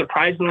 canvasbacks are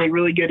surprisingly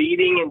really good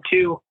eating, and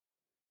two,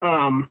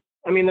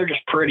 I mean, they're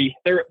just pretty.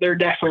 They're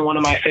definitely one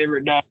of my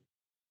favorite ducks.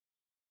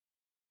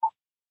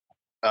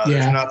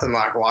 There's nothing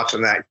like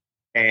watching that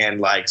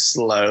and like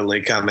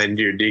slowly come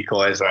into your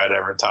decoys right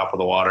over top of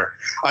the water.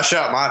 I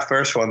shot my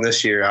first one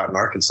this year out in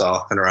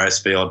Arkansas in a rice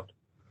field.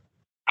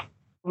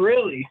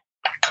 Really?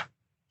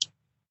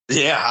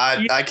 Yeah,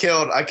 I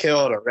killed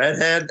a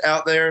redhead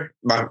out there.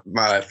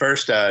 My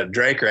first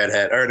Drake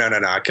redhead. Or no,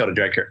 I killed a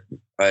Drake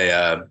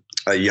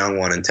a young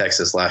one in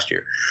Texas last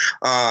year.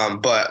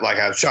 But like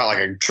I've shot like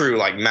a true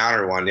like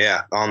mounter one,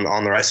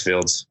 on the rice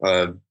fields,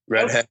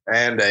 redhead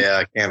and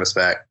a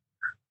canvasback.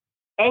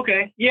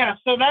 Okay, yeah.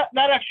 So that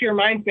actually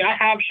reminds me, I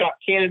have shot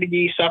Canada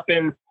geese up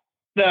in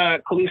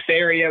the Colusa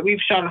area. We've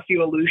shot a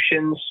few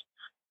Aleutians,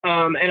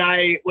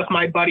 and with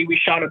my buddy, we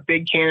shot a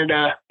big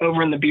Canada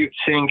over in the Butte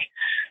Sink.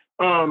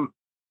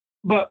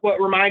 But what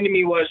reminded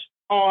me was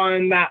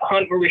on that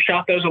hunt where we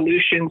shot those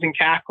Aleutians and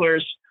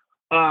cacklers,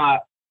 a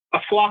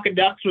flock of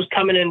ducks was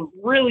coming in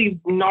really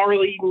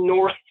gnarly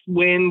north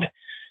wind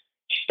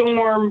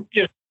storm,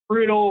 just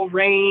brutal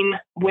rain,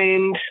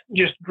 wind,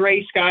 just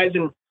gray skies,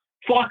 and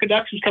flock of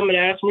ducks was coming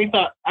at us. And we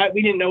thought,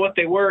 we didn't know what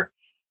they were.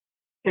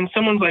 And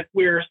someone's like,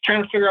 we were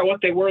trying to figure out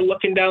what they were,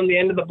 looking down the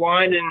end of the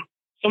blind, and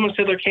someone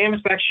said their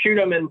canvasback, shoot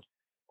them. And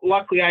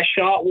luckily I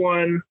shot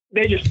one.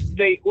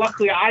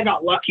 Luckily I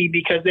got lucky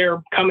because they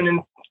were coming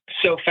in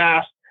so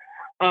fast.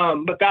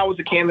 But that was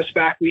a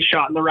canvasback we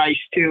shot in the rice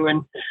too.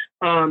 And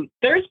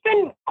there's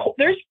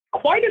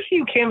quite a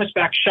few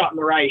canvasbacks shot in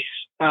the rice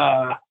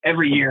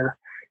every year.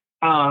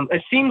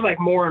 It seems like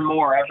more and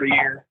more every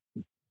year.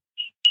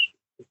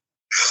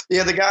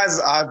 Yeah, the guys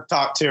I've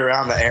talked to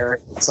around the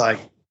area, it's like,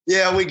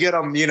 yeah, we get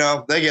them,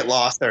 they get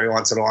lost every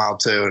once in a while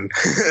too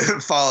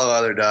and follow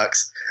other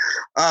ducks.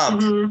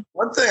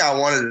 One thing I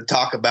wanted to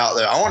talk about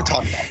there, I want to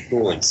talk about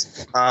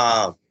toolies.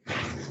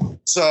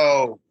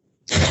 So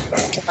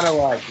kind of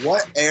like,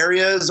 what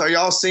areas are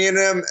y'all seeing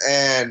them,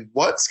 and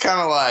what's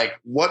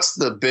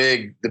the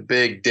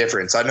big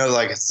difference? I know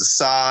like it's the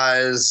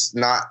size,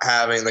 not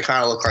having, they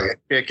kind of look like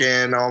a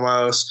chicken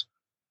almost.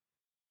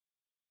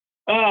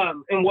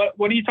 And what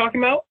are you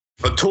talking about?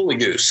 A tule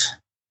goose.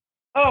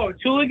 Oh, a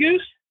tule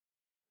goose?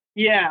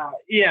 Yeah.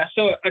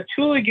 So a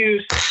tule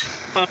goose,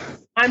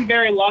 I'm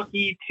very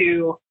lucky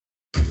to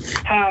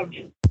have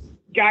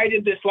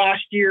guided this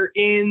last year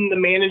in the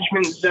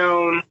management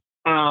zone,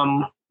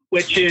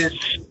 which is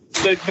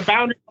the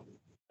boundaries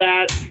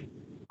that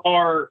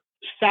are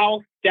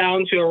south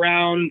down to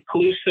around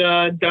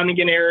Colusa,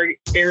 Dunnigan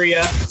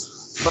area,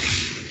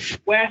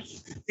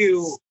 west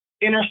to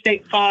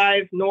Interstate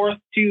 5, north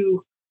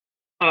to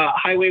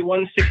Highway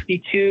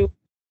 162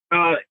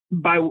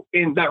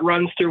 that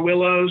runs through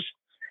Willows,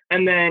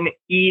 and then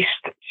east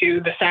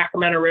to the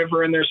Sacramento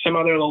River, and there's some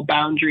other little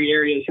boundary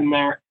areas in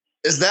there.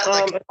 Is that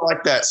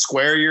like that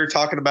square you're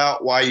talking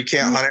about? Why you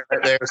can't hunt it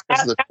right there? Is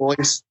because of the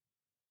tulies?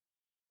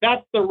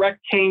 That's the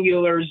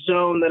rectangular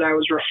zone that I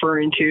was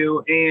referring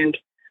to. And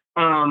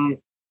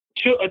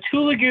a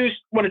tule goose,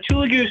 what a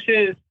tule goose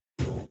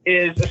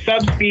is a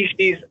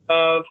subspecies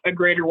of a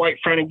greater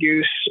white-fronted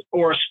goose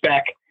or a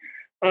speck.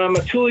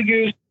 A tule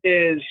goose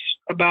is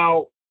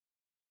about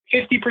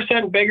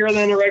 50% bigger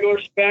than a regular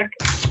speck.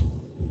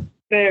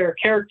 Their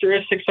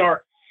characteristics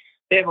are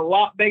they have a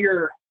lot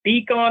bigger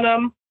beak on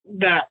them.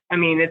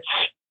 It's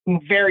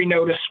very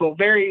noticeable,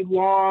 very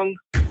long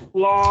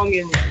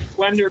and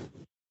slender.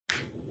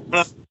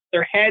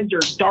 Their heads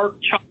are dark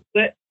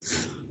chocolate.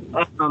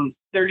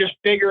 They're just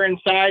bigger in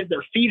size.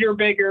 Their feet are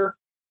bigger.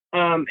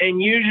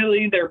 And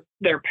usually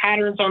their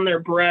patterns on their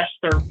breasts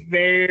are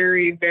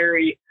very,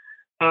 very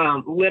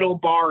little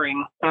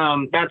barring.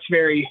 That's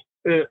very,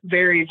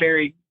 very,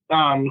 very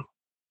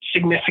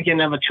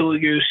significant of a tule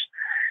goose,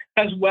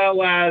 as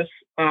well as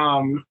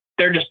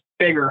they're just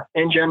bigger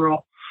in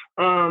general.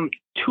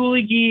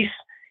 Tule geese,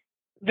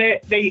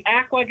 they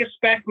act like a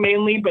speck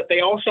mainly, but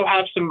they also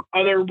have some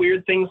other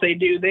weird things they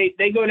do.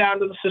 They go down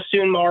to the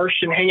Sassoon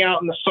Marsh and hang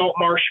out in the salt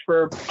marsh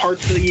for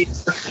parts of the year.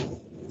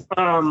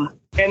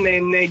 And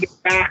then they go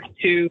back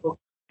to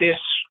this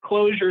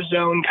closure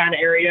zone kind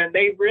of area. And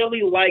they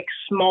really like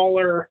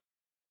smaller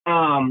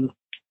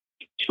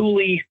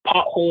tule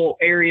pothole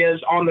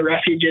areas on the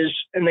refuges.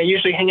 And they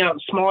usually hang out in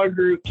smaller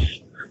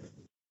groups.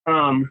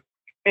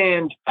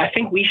 And I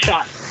think we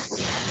shot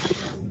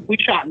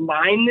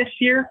 9 this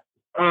year.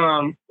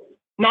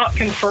 Not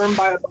confirmed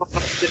by a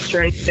biologist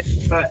or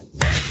anything, but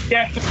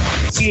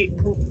definitely,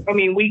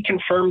 we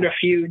confirmed a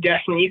few,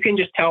 definitely. You can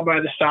just tell by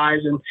the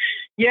size. And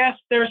yes,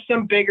 there's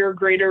some bigger,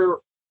 greater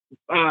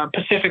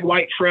Pacific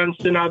white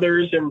fronts than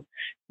others, and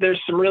there's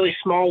some really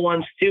small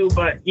ones too,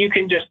 but you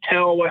can just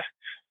tell with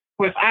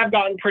I've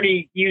gotten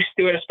pretty used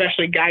to it,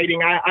 especially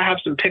guiding. I have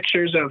some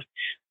pictures of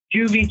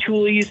juvie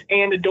tules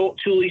and adult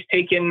tules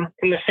taken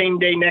in the same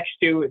day next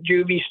to a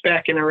juvie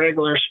speck and a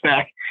regular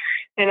speck.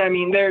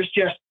 And there's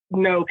just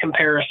no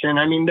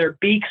comparison. Their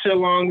beaks are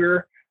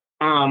longer.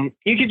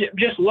 You could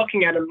just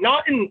looking at them,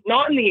 not in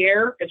the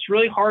air. It's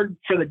really hard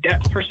for the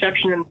depth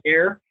perception in the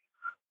air.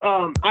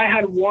 I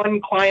had one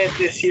client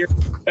this year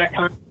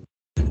that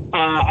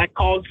I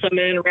called some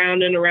in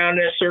around in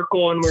a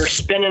circle, and we were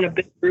spinning a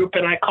big group,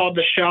 and I called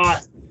the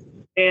shot,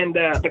 and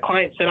the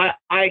client said,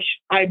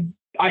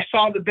 I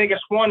saw the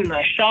biggest one and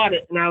I shot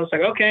it, and I was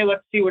like, okay,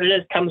 let's see what it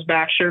is. Comes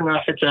back, sure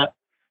enough, it's a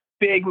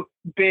big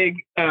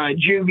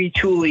juvie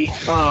tule.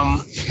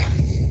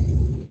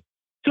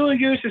 Tule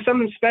goose is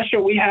something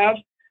special we have.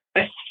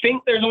 I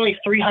think there's only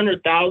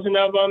 300,000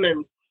 of them,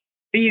 and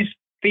these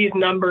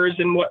numbers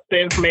and what the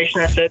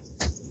information I said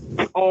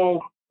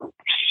all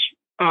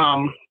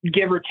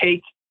give or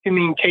take. I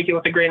mean, take it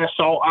with a grain of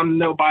salt. I'm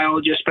no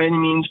biologist by any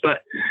means,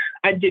 but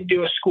I did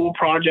do a school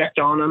project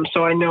on them,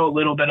 so I know a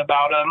little bit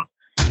about them.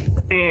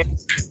 And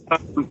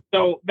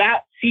so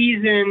that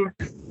season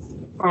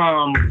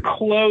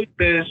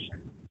closes.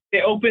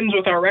 It opens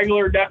with our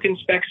regular duck and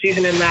speck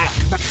season in that,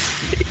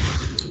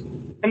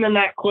 and then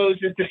that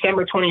closes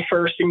December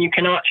 21st, and you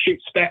cannot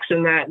shoot specks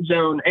in that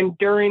zone. And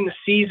during the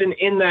season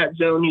in that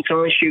zone, you can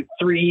only shoot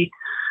three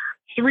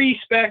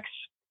specks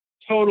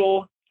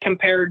total,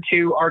 compared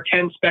to our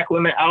 10 spec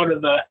limit out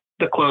of the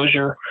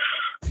closure.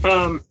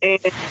 And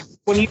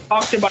when you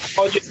talk to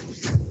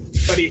biologists,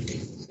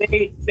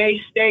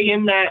 they stay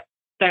in that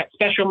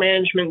special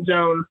management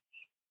zone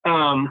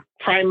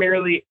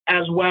primarily,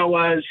 as well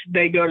as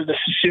they go to the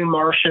Suisun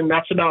Marsh, and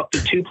that's about the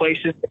two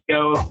places they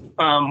go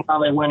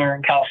while they winter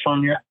in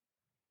California.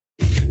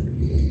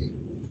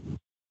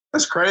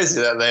 It's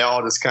crazy that they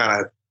all just kind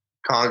of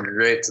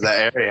congregate to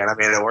that area. And I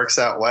mean, it works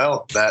out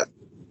well that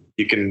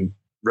you can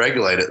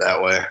regulate it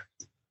that way.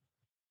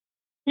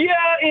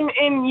 Yeah,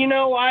 and you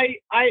know, I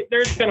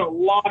there's been a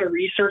lot of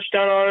research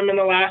done on them in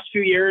the last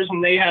few years,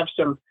 and they have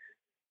some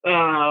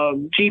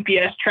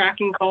GPS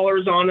tracking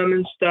collars on them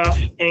and stuff.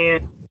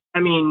 And I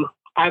mean,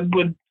 I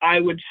would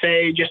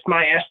say, just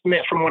my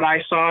estimate from what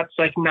I saw, it's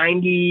like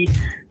 90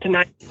 to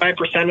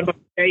 95% of them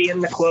stay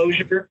in the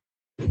closure.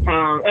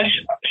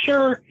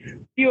 Sure,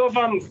 a few of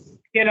them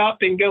get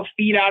up and go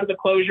feed out of the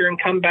closure and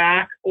come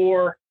back,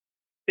 or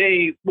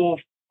they will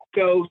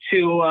go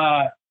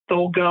to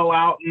they'll go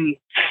out and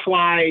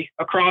fly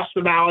across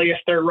the valley if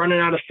they're running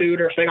out of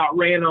food or if they got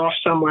ran off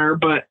somewhere.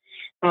 But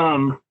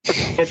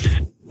it's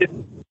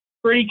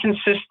pretty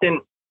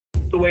consistent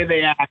the way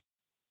they act.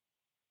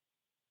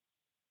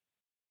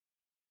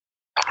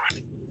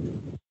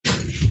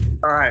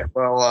 All right.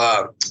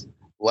 Well,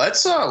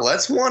 let's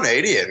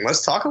 180 it and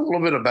let's talk a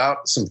little bit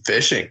about some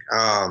fishing.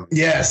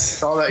 Yes.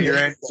 Saw that you're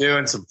into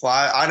doing some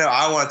fly. I know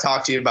I want to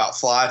talk to you about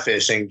fly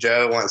fishing.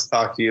 Joe wants to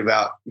talk to you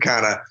about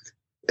kind of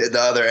the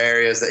other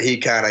areas that he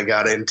kind of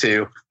got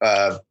into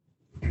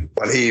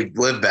when he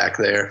lived back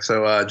there.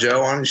 So,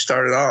 Joe, why don't you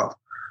start it off?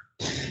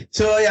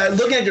 So yeah,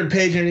 looking at your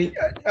page, and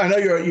I know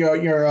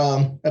you're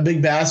a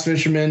big bass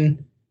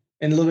fisherman,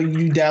 and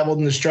you dabbled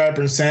in the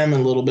striper and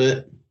salmon a little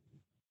bit.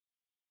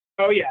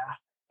 Oh yeah.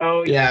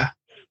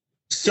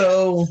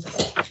 So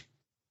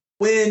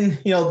when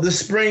the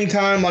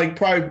springtime, like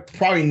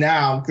probably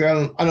now,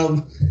 'cause I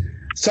know.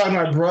 I was talking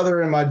to my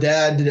brother and my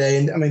dad today,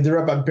 and I mean they're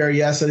up at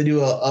Berryessa. They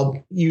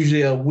do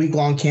usually a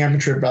week-long camping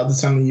trip about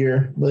this time of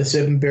year. But they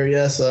stay up in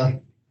Berryessa.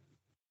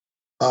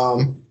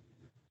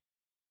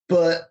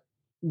 But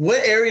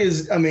what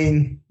areas? I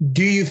mean,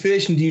 do you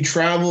fish and do you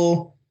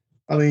travel?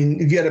 I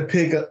mean, if you had to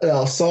pick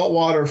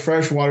saltwater,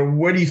 freshwater,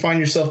 where do you find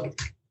yourself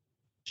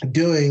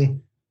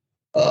doing?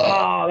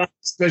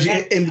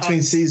 Especially in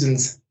between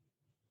seasons.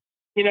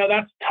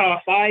 That's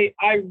tough. I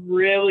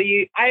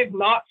have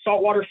not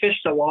saltwater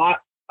fished a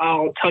lot.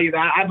 I'll tell you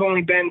that. I've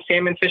only been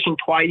salmon fishing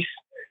twice,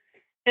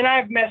 and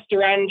I've messed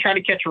around and tried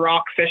to catch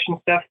rockfish and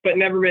stuff, but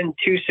never been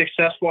too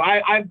successful.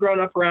 I've grown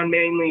up around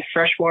mainly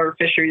freshwater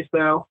fisheries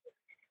though.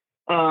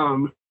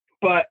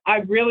 But I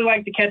really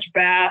like to catch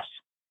bass.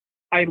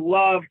 I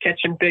love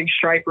catching big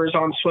stripers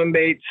on swim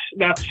baits.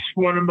 That's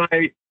one of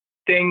my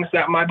things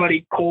that my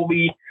buddy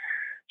Colby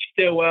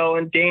Stillwell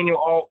and Daniel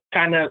all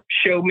kind of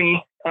showed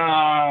me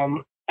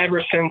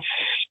ever since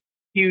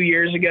a few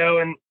years ago.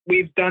 And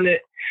we've done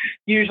it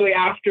usually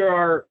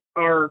after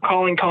our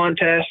calling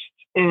contest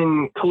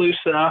in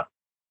Colusa.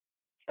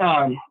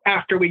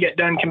 After we get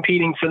done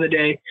competing for the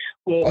day.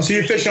 So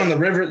you're fishing on the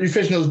river? You're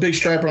fishing those big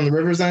striper on the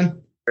rivers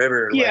then?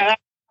 River. Yeah,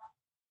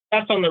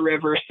 that's on the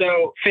river.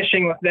 So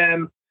fishing with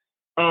them.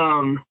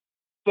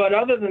 But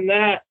other than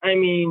that, I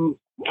mean,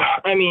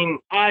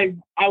 I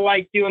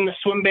like doing the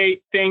swim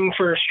bait thing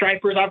for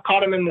stripers. I've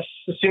caught them in the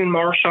Suisun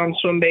Marsh on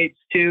swim baits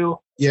too.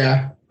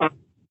 Yeah.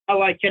 I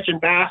like catching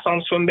bass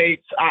on swim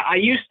baits. I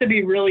used to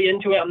be really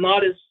into it. I'm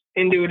not as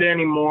into it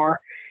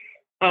anymore.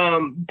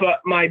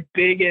 But my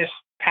biggest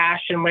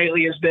passion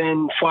lately has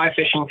been fly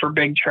fishing for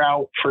big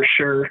trout for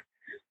sure.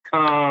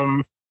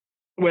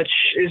 Which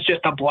is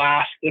just a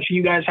blast. If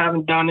you guys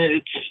haven't done it,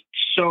 it's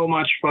so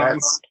much fun.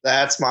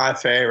 That's my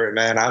favorite,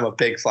 man. I'm a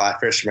big fly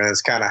fisherman.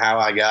 It's kind of how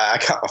I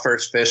got my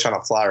first fish on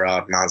a fly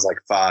rod when I was like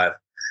 5.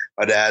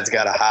 My dad's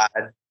got a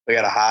hide. We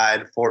got a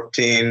hide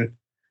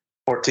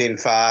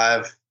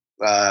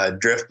 14.5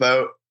 drift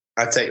boat.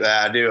 I take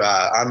that. I do.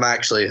 I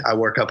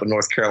work up in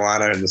North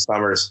Carolina in the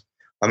summers.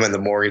 I'm in the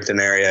Morganton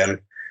area, and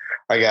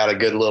I got a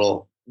good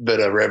little bit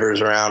of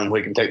rivers around.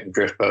 We can take the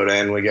drift boat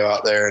in. We go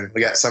out there, and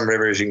we got some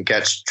rivers you can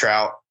catch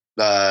trout,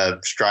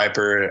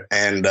 striper,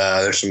 and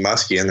there's some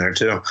muskie in there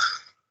too.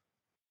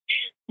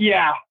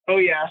 Yeah. Oh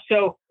yeah.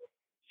 So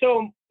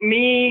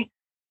me,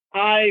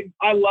 I've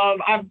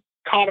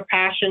caught a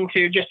passion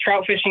to just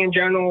trout fishing in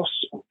general,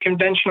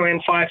 conventional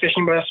and fly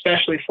fishing, but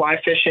especially fly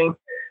fishing.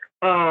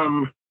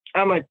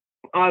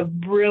 I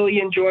really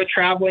enjoy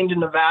traveling to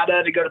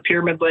Nevada to go to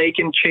Pyramid Lake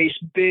and chase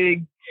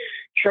big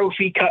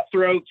trophy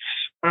cutthroats.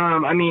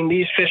 I mean,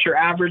 these fish are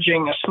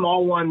averaging a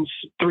small one's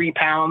 3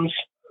 pounds.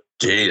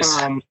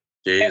 Jeez.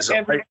 Jeez.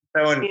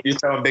 Are you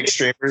throwing big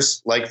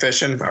streamers like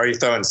fishing? Are you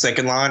throwing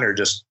sinking line or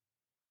just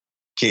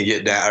can you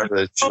get down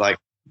or like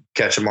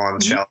catch them on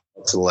shallow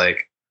to the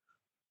lake?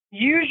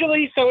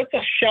 Usually, so it's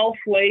a shelf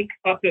lake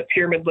up at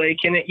Pyramid Lake,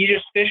 and you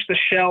just fish the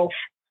shelf.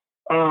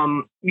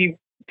 You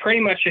pretty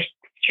much just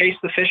chase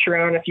the fish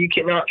around. If you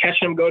cannot catch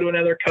them, go to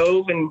another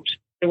cove and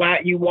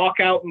you walk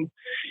out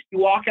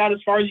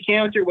as far as you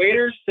can with your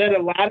waders, set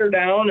a ladder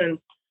down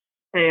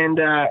and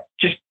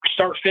just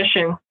start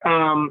fishing.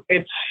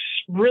 It's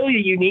really a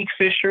unique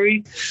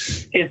fishery.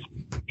 It's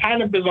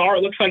kind of bizarre.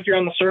 It looks like you're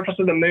on the surface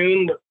of the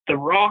moon. The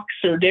rocks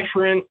are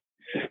different.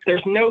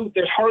 There's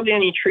hardly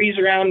any trees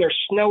around. There's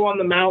snow on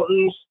the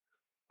mountains.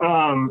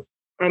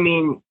 I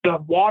mean, the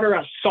water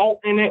has salt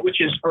in it,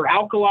 or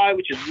alkali,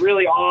 which is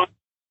really odd.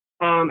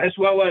 As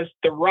well as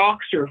the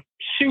rocks are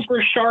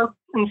super sharp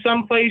in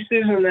some places,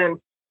 and then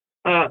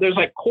there's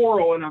like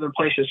coral in other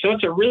places. So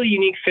it's a really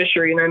unique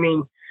fishery. And I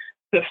mean,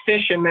 the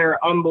fish in there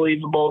are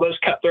unbelievable. Those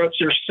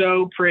cutthroats are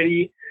so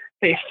pretty.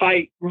 They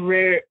fight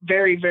very,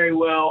 very, very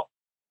well.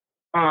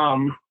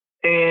 And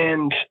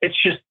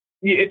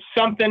it's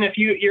something, if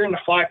you're into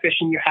fly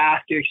fishing, you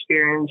have to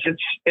experience.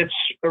 It's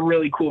a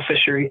really cool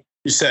fishery.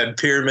 You said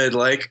Pyramid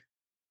Lake?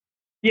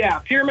 Yeah,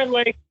 Pyramid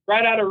Lake,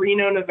 right out of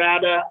Reno,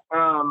 Nevada.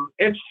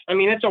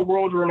 It's a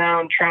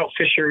world-renowned trout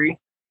fishery,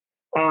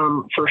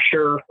 for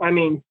sure. I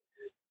mean,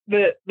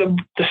 the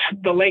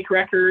lake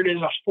record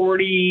is a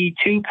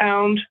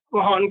 42-pound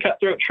Lahontan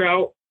cutthroat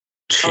trout.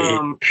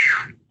 I'm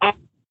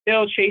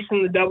still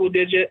chasing the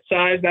double-digit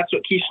size. That's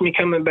what keeps me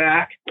coming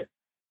back.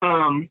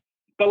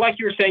 But like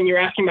you were saying, you're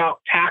asking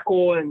about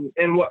tackle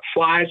and what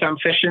flies I'm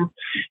fishing.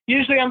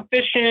 Usually I'm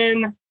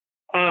fishing.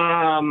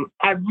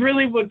 I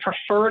really would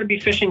prefer to be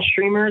fishing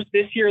streamers.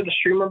 This year, the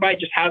streamer bite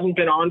just hasn't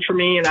been on for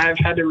me, and I've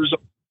had to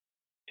resort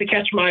to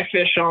catch my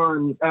fish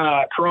on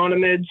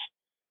chironomids.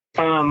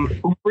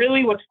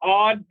 Really, what's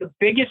odd, the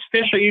biggest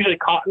fish are usually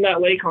caught in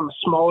that lake on the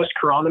smallest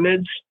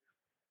chironomids,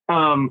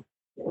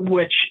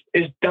 which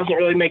doesn't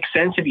really make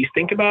sense if you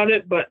think about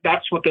it, but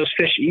that's what those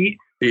fish eat.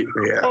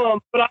 Yeah.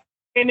 But I've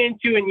been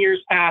into in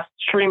years past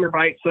streamer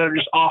bites that are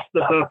just off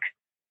the hook,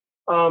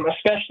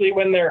 especially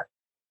when they're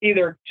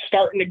either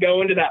starting to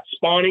go into that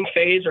spawning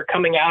phase or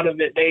coming out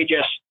of it. They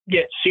just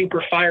get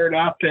super fired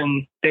up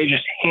and they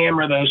just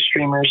hammer those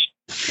streamers.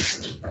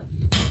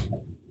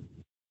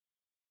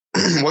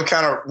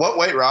 What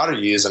weight rod are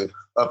you using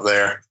up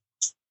there?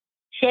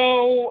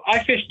 So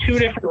I fish 2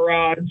 different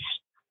rods.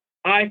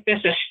 I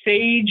fish a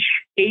Sage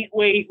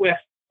 8-weight with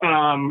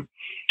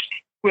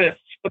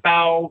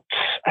about,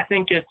 I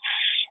think it's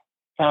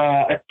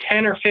a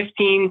 10 or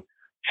 15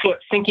 foot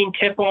sinking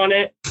tip on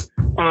it.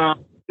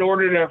 In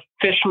order to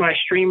fish my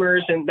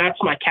streamers, and that's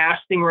my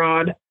casting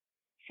rod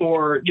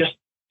for just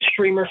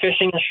streamer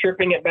fishing and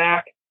stripping it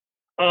back.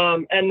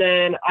 And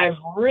then I've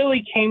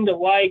really came to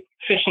like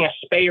fishing a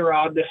spey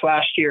rod this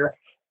last year.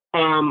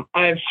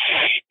 I've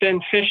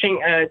been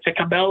fishing it's a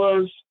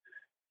Cabela's,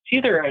 it's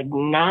either a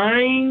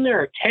 9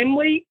 or a 10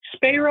 weight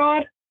spey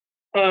rod,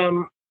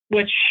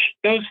 which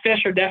those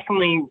fish are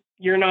definitely,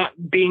 you're not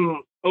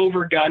being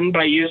overgunned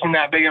by using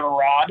that big of a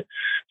rod.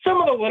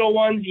 Some of the little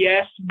ones,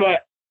 yes,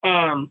 but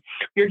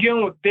you're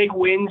dealing with big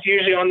winds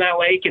usually on that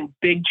lake and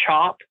big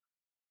chop.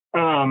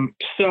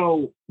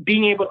 So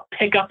being able to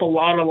pick up a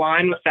lot of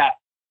line with that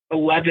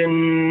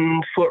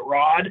 11-foot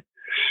rod,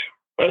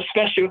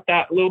 especially with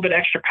that little bit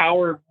extra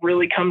power,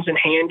 really comes in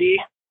handy.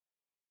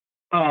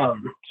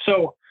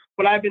 So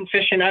what I've been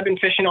fishing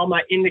all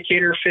my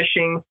indicator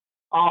fishing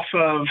off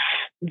of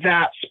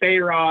that spey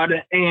rod,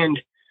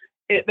 and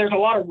there's a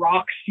lot of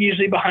rocks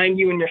usually behind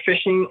you when you're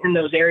fishing in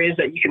those areas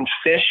that you can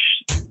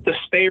fish the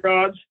spey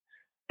rods.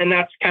 And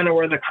that's kind of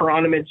where the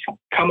chironomids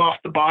come off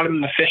the bottom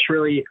and the fish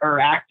really are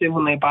active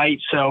when they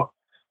bite. So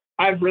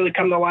I've really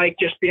come to like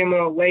just being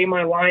able to lay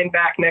my line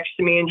back next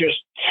to me and just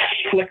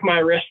flick my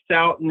wrists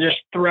out and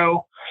just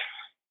throw.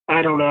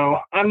 I don't know.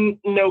 I'm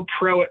no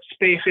pro at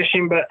spey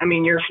fishing, but I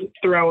mean, you're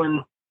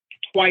throwing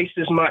twice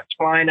as much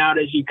line out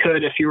as you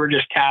could if you were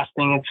just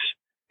casting.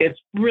 It's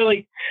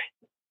really,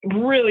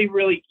 really,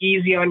 really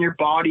easy on your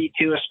body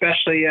too,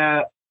 especially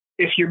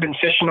if you've been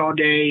fishing all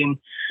day, and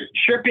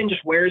stripping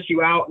just wears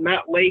you out. And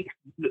that lake,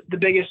 the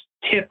biggest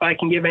tip I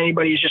can give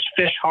anybody is just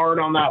fish hard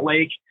on that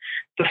lake.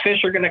 The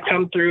fish are going to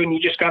come through, and you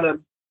just got to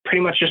pretty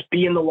much just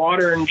be in the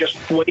water and just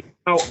wait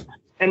out,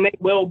 and they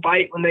will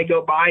bite when they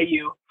go by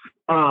you.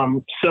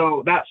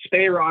 So that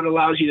spey rod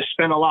allows you to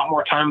spend a lot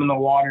more time in the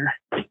water.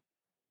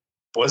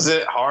 Was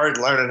it hard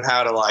learning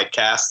how to like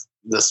cast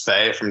the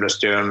spey from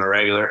just doing the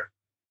regular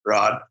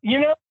rod? You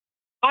know,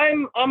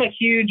 I'm a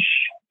huge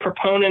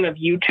proponent of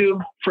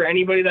YouTube for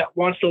anybody that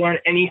wants to learn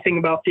anything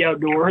about the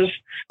outdoors.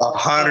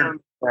 100%.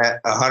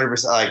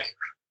 Like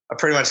I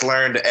pretty much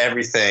learned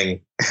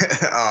everything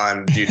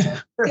on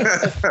YouTube.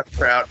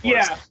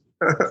 Yeah.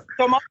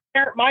 So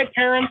my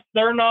parents,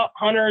 they're not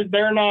hunters.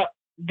 They're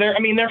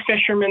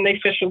fishermen. They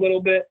fish a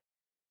little bit.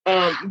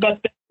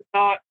 But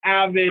not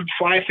avid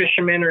fly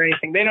fishermen or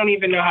anything. They don't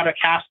even know how to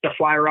cast a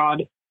fly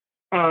rod.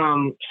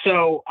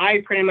 So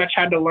I pretty much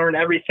had to learn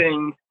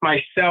everything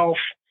myself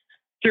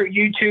through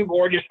YouTube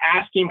or just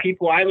asking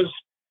people.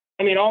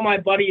 All my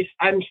buddies,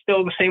 I'm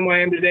still the same way I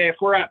am today. If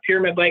we're at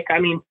Pyramid Lake,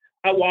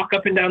 I walk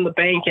up and down the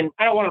bank, and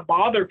I don't want to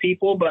bother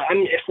people, but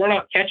if we're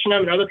not catching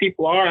them and other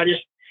people are, I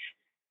just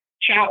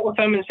chat with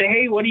them and say,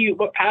 hey,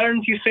 what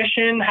patterns you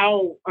fishing?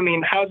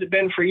 How's it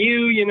been for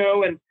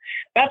you? And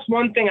that's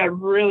one thing I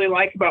really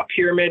like about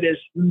Pyramid is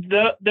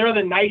they're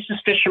the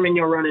nicest fishermen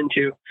you'll run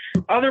into.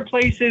 Other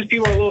places,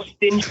 people are a little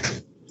stingy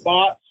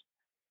spots.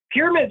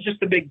 Pyramid's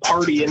just a big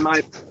party in my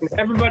opinion.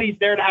 Everybody's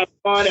there to have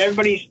fun.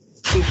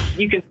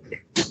 You can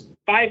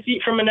 5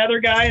 feet from another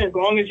guy, and as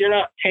long as you're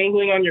not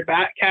tangling on your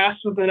back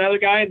cast with another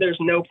guy, there's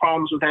no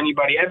problems with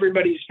anybody.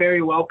 Everybody's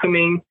very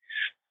welcoming.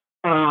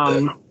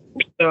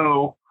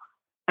 So,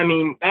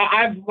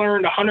 I've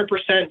learned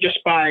 100% just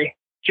by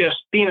just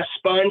being a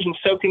sponge and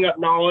soaking up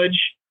knowledge,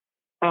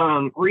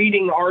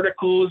 reading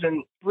articles,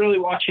 and really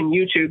watching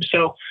YouTube.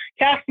 So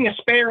casting a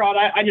spey rod,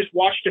 I just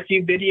watched a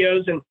few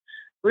videos, and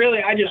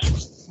really I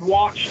just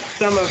watched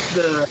some of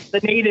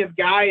the native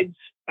guides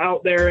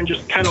out there and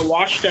just kind of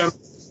watched them.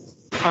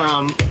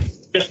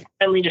 Just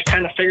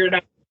kind of figured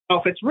it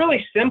out. It's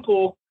really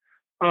simple.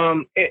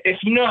 If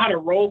you know how to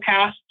roll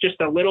cast just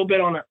a little bit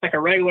on a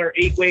regular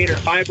 8-weight or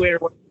 5-weight or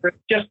whatever,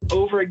 just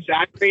over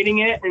exaggerating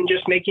it and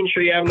just making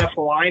sure you have enough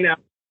line out.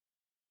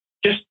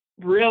 Just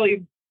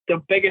really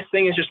the biggest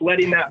thing is just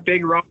letting that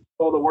big rod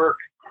do the work.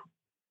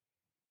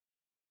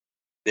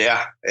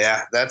 Yeah.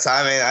 That's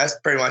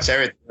pretty much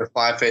everything with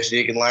fly fishing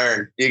you can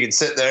learn. You can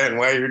sit there and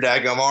wear your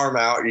daggum arm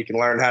out, or you can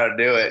learn how to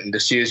do it and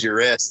just use your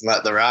wrist and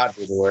let the rod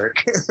do the work.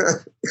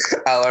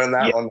 I learned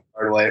that one the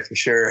hard way for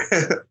sure.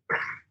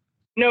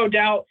 No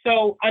doubt.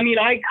 So,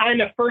 I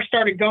kind of first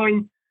started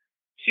going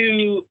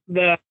to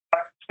the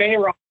spey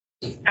rod.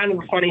 Kind of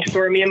a funny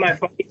story. Me and my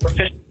buddy were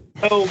fishing.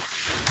 So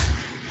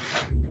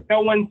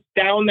no one's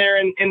down there,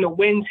 and the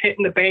wind's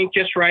hitting the bank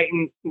just right.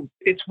 And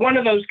it's one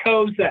of those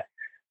coves that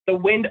the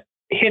wind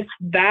hits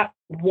that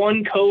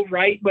one cove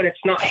right, but it's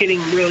not hitting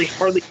really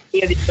hardly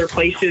any of the other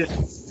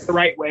places the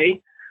right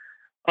way.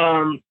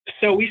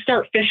 So we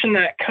start fishing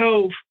that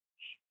cove,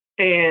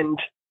 and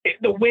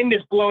the wind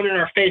is blowing in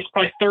our face,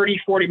 probably 30,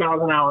 40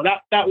 miles an hour.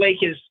 That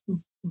lake is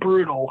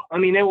brutal.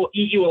 It will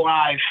eat you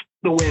alive,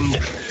 the wind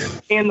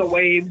and the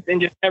waves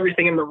and just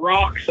everything, and the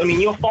rocks.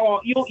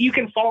 You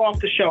can fall off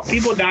the shelf.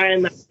 People die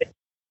in that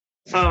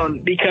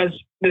because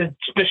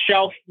the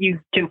shelf, you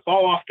can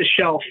fall off the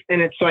shelf,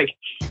 and it's like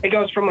it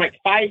goes from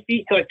 5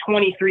 feet to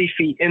 23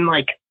 feet in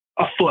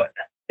a foot.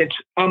 It's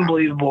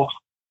unbelievable.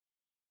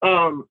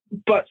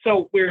 But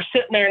so we're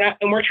sitting there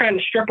and we're trying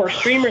to strip our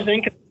streamers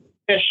in because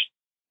fish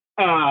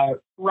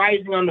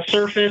rising on the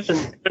surface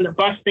and they're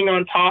busting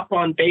on top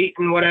on bait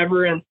and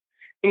whatever, and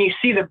you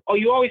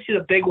always see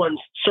the big ones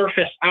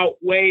surface out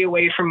way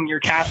away from your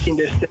casting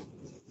distance.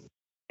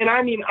 And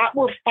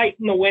we're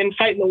fighting the wind.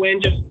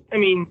 Just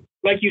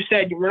like you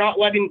said,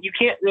 you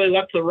can't really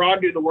let the rod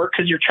do the work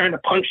because you're trying to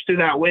punch through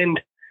that wind.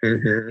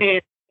 Mm-hmm.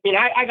 And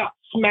I got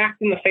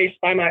smacked in the face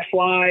by my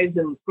flies,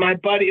 and my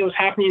buddy, it was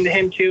happening to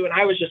him too. And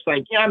I was just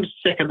like, I'm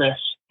sick of this,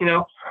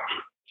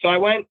 So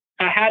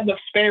I had the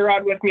spey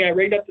rod with me. I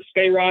rigged up the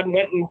spey rod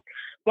and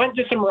went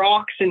to some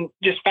rocks and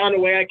just found a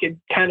way I could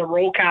kind of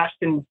roll cast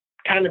and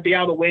kind of be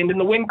out of the wind. And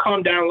the wind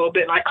calmed down a little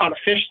bit, and I caught a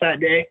fish that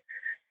day.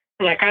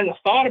 And I kind of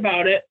thought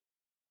about it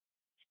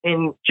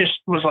and just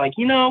was like,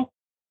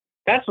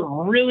 that's a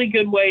really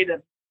good way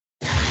to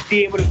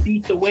be able to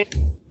beat the wind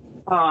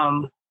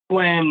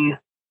when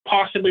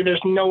possibly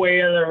there's no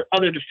way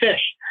other to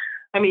fish.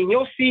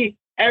 You'll see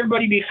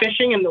everybody be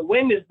fishing, and the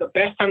wind is the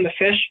best time to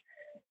fish.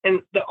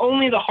 And the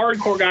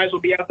hardcore guys will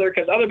be out there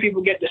because other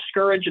people get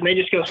discouraged and they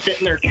just go sit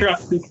in their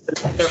truck because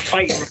they're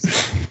fighting.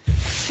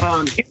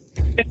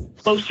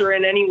 It's closer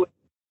in anyway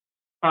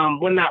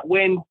when that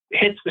wind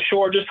hits the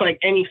shore, just like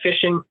any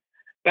fishing,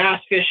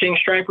 bass fishing,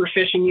 striper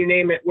fishing, you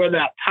name it, where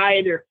that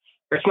tide or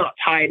it's not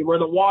tide, where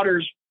the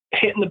water's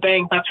hitting the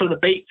bank, that's where the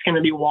bait's going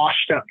to be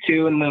washed up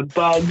to, and the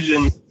bugs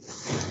and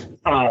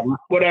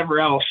whatever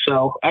else.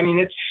 So,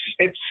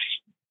 it's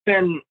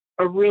been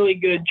a really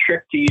good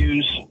trick to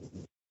use.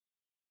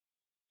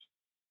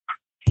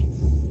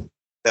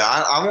 Yeah,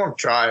 I want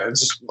to try it. It's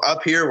just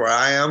up here where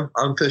I am,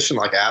 I'm fishing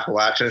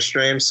Appalachian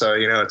streams. So,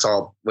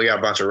 we got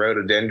a bunch of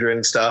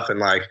rhododendron stuff.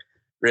 And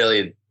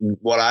really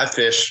what I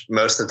fish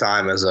most of the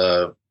time is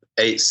a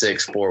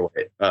 8.6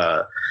 4-weight,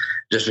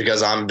 just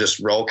because I'm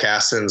just roll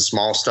casting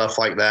small stuff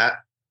like that.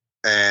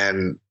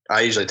 And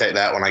I usually take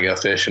that when I go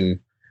fishing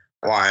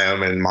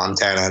Wyoming,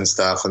 Montana and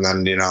stuff. And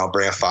then, I'll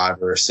bring a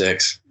 5 or a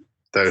 6,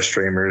 those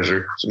streamers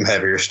or some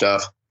heavier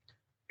stuff.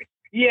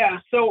 Yeah,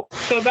 so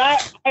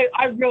that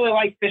I really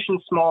like fishing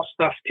small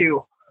stuff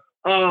too.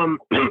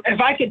 If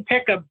I could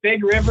pick a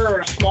big river or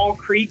a small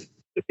creek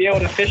to be able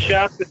to fish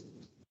up,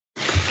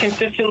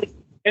 consistently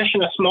fish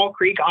in a small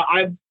creek,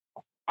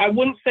 I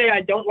wouldn't say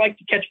I don't like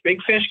to catch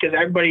big fish because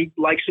everybody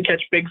likes to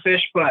catch big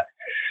fish, but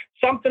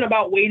something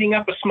about wading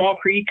up a small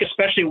creek,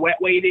 especially wet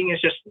wading, is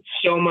just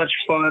so much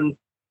fun.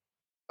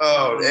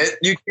 Oh,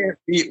 you can't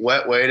beat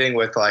wet wading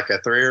with like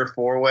a 3 or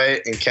 4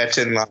 weight and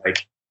catching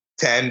like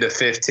 10 to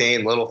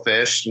 15 little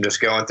fish and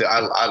just going through.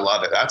 I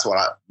love it.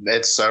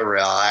 It's so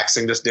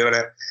relaxing just doing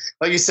it.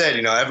 Like you said,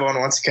 everyone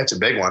wants to catch a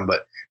big one,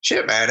 but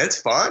shit, man, it's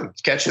fun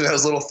catching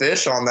those little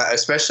fish on that,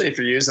 especially if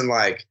you're using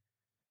like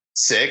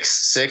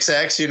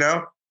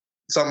 6X,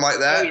 something like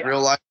that. Oh, yeah.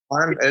 Real life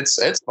fun. It's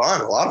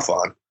fun, a lot of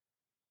fun.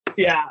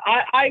 Yeah,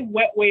 I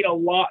wet wade a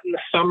lot in the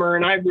summer,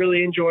 and I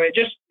really enjoy it.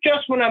 Just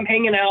when I'm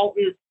hanging out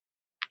and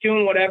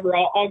doing whatever,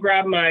 I'll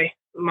grab my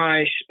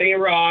spay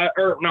rod,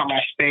 or not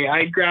my spay.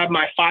 I grab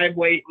my 5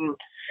 weight, and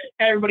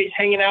everybody's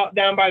hanging out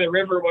down by the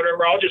river, or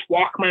whatever. I'll just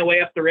walk my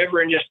way up the river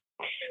and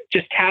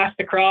just cast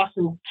across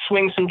and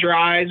swing some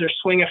dries or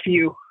swing a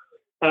few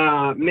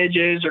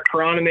midges or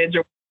chironomids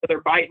or whatever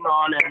they're biting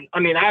on. And I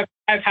mean,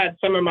 I've had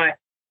some of my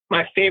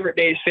favorite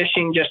days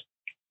fishing, just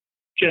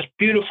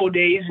beautiful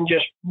days, and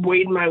just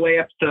wading my way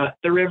up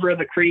the river or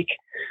the creek.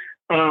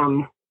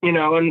 And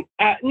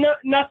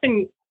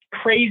nothing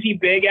crazy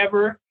big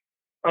ever,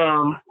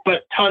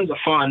 but tons of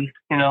fun.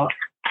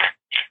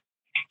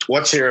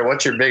 What's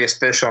your biggest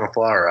fish on a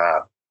fly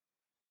rod?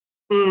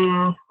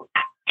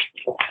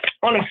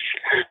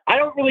 I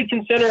don't really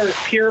consider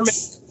pyramid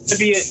to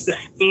be the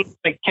scheme,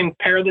 like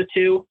compare the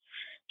two,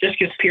 just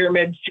because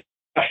pyramid's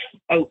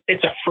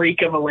it's a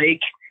freak of a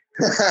lake.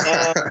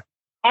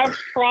 I've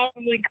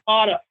probably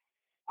caught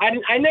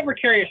I never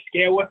carry a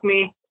scale with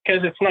me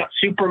because it's not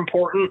super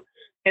important.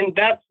 And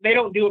they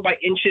don't do it by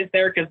inches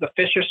there because the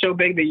fish are so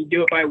big that you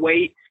do it by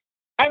weight.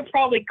 I've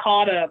probably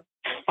caught a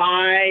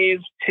 5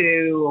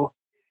 to,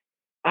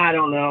 I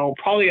don't know,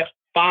 probably a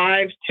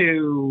 5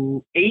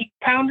 to 8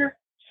 pounder,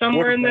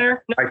 somewhere in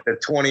there. Like the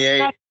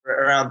 28,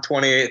 around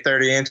 28,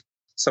 30 inch,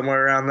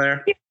 somewhere around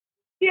there.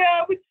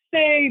 Yeah, I would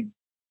say,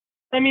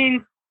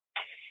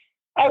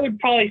 I would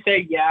probably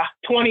say,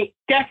 20,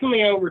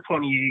 definitely over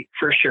 28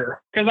 for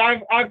sure. Because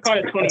I've caught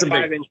a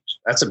 25 inch.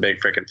 That's a big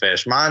freaking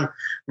fish. My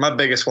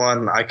biggest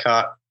one I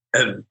caught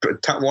at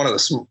one of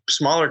the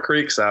smaller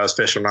creeks I was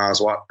fishing when I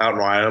was out in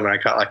Wyoming. I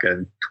caught like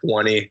a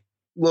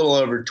little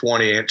over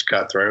 20 inch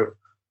cutthroat.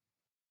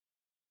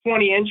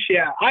 20 inch,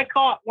 yeah. I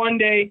caught one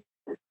day,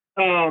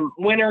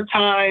 winter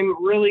time,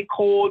 really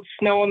cold,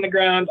 snow on the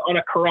ground on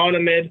a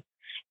chironomid.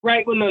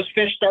 Right when those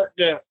fish start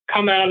to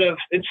come out of,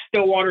 it's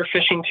still water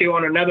fishing too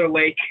on another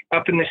lake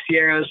up in the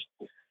Sierras.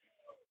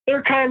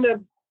 They're kind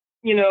of,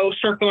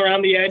 circling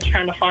around the edge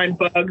trying to find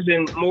bugs,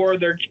 and more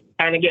they're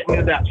kind of getting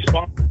into that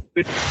spot.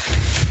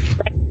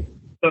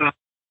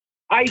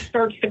 Ice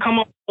starts to come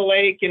off the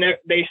lake and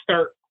they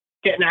start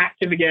getting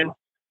active again.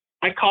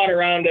 I caught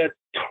around a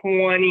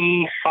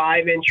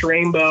 25 inch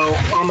rainbow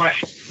on my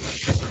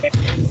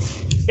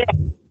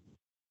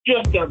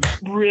just a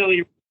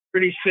really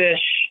pretty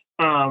fish.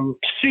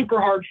 Super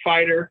hard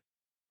fighter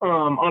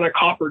on a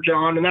copper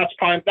john, and that's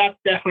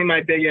definitely my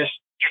biggest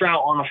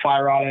trout on a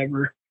fly rod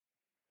ever.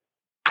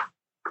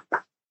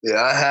 Yeah,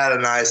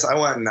 I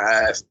went and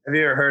have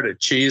you ever heard of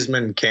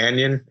Cheeseman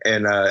Canyon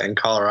in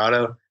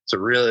Colorado? It's a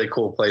really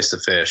cool place to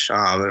fish.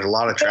 There's a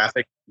lot of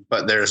traffic,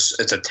 but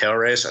it's a tail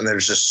race, and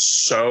there's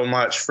just so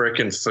much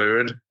freaking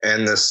food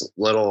in this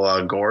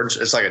little gorge.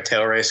 It's like a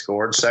tail race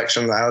gorge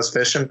section that I was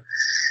fishing,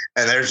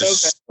 and there's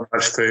just so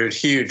much food,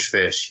 huge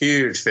fish.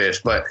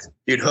 But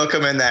you'd hook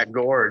them in that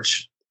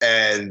gorge,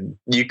 and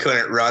you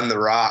couldn't run the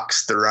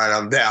rocks to run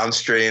them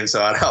downstream.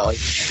 So I'd like,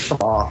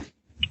 come on.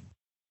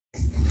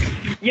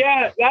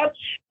 Yeah,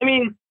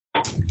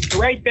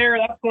 right there,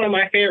 that's one of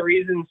my favorite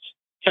reasons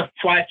to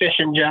fly fish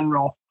in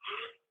general.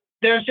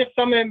 There's just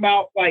something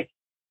about like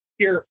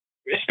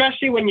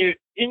especially when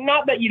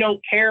not that you don't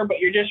care, but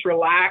you're just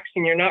relaxed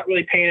and you're not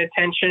really paying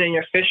attention and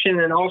you're fishing,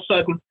 and all of a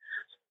sudden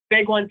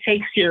big one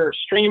takes your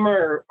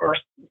streamer or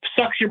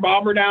sucks your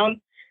bobber down,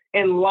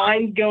 and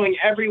lines going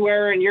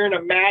everywhere, and you're in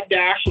a mad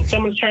dash and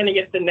someone's trying to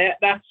get the net.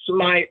 That's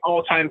my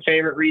all-time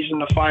favorite reason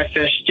to fly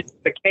fish.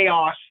 Just the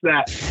chaos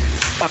that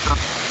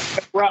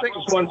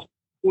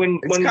when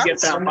you get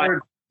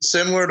that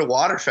similar to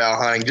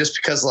waterfowl hunting, just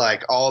because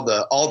like all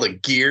the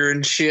gear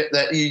and shit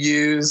that you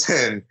use,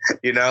 and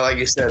like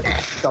you said,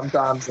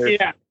 sometimes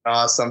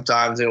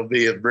sometimes it'll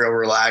be real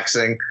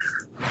relaxing.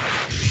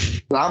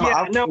 I'm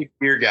a big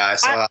gear guy,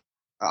 so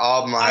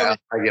I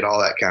get all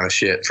that kind of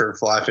shit for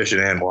fly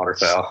fishing and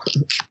waterfowl.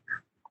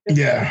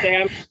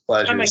 Yeah,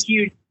 I'm a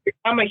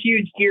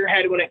huge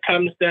gearhead when it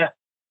comes to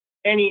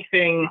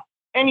anything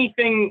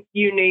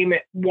you name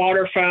it,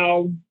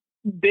 waterfowl,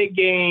 big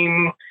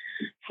game,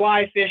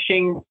 fly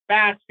fishing,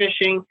 bass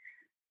fishing.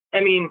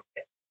 I'm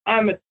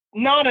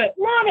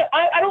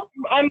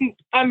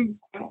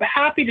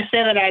happy to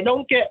say that I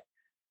don't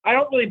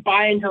really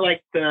buy into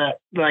like the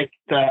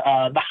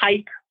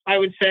hype, I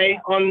would say,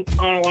 on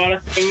a lot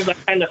of things. I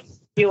kind of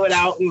feel it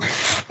out and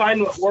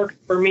find what works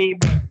for me.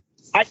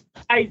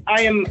 I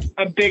am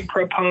a big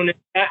proponent.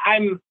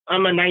 I'm a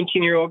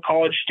 19-year-old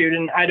college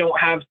student. I don't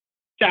have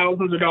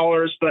thousands of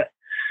dollars, but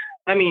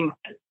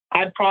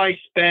I'd probably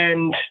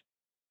spend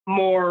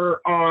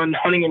more on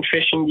hunting and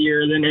fishing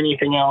gear than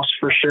anything else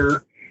for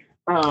sure.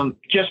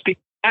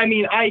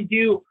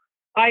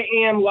 I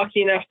am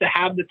lucky enough to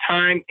have the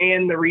time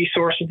and the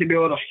resources to be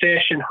able to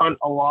fish and hunt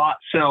a lot.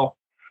 So,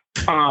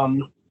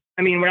 when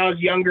I was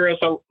younger,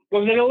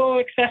 was it a little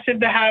excessive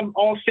to have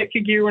all Sitka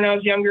gear when I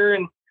was younger?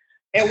 And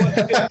it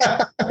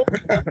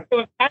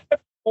was kind of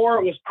before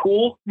it was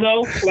cool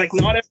though. Like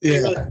not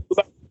everybody really knew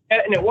about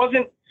it, and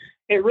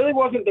it really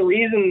wasn't the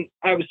reason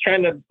I was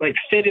trying to like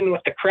fit in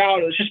with the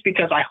crowd. It was just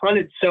because I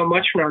hunted so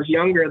much when I was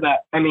younger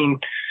that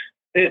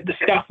the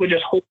stuff would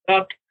just hold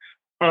up.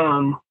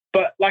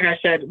 But like I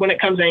said, when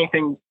it comes to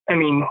anything,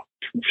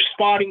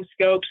 spotting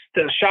scopes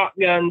to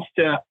shotguns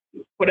to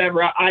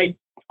whatever, I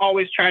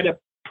always try to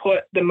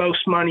put the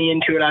most money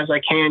into it as I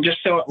can,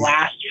 just so it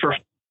lasts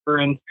forever.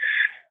 And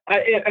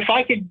if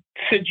I could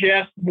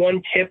suggest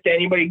one tip to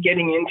anybody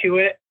getting into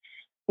it,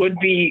 would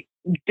be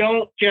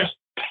don't just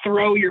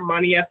throw your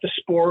money at the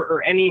sport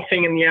or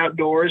anything in the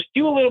outdoors.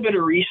 Do a little bit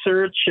of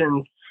research,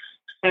 and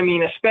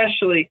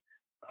especially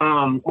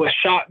with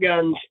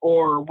shotguns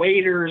or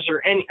waders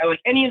or any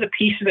of the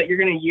pieces that you're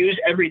going to use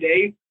every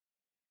day.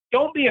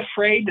 Don't be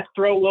afraid to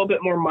throw a little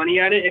bit more money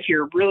at it if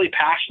you're really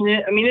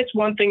passionate. It's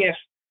one thing if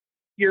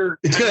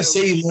it's going to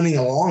save you money in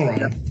the long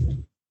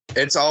run.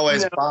 It's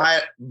always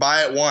buy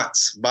it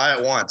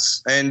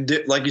once.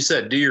 And like you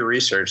said, do your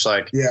research.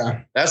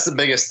 That's the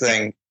biggest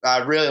thing. I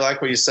really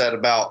like what you said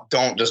about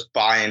don't just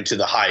buy into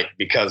the hype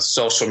because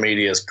social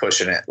media is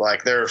pushing it.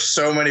 Like there are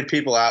so many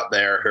people out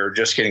there who are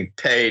just getting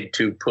paid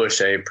to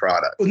push a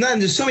product. Well,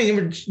 there's so many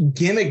different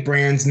gimmick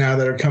brands now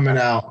that are coming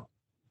out.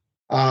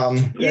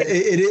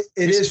 It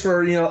is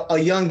for, a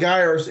young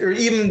guy or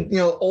even,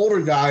 older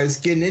guys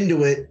getting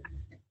into it.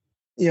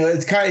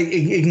 It's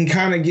it can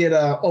kind of get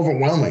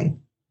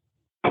overwhelming.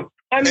 Go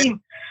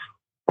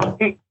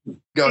ahead.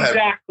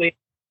 Exactly.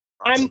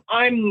 I'm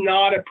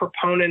not a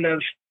proponent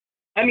of,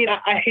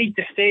 I hate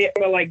to say it,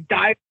 but like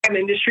dive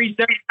industries,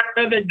 they're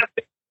the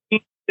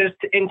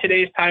in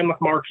today's time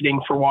with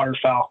marketing for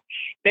waterfowl.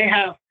 They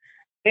have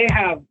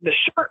the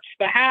shirts,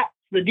 the hats,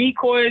 the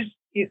decoys.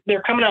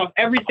 They're coming out with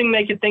everything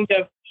they could think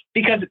of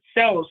because it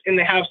sells and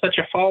they have such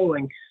a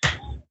following.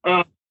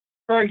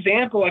 For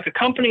example, like a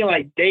company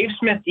like Dave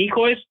Smith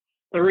Decoys,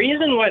 the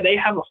reason why they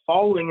have a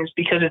following is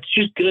because it's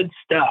just good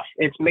stuff.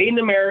 It's made in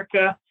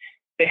America.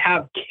 They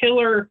have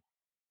killer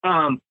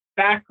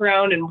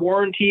background and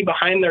warranty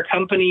behind their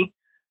company,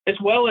 as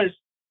well as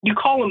you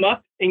call them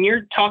up and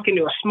you're talking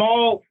to a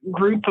small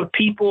group of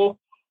people.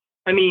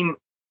 Same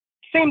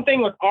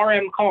thing with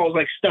RM calls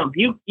like Stump.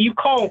 You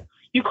call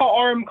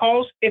RM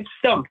calls, it's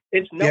Stump.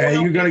 It's no one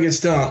else. You're gonna get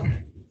stumped.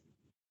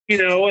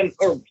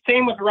 Or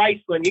same with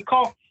Riceland. You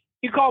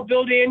call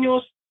Bill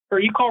Daniels or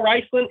you call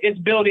Riceland, it's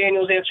Bill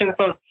Daniels answering the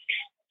phone.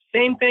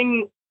 Same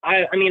thing.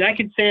 I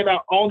could say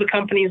about all the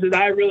companies that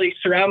I really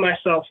surround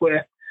myself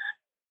with.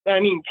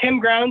 Tim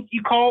Grounds,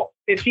 you call,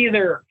 it's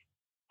either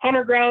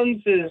Hunter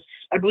Grounds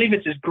I believe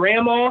it's his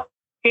grandma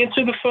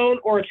answer the phone,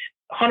 or it's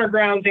Hunter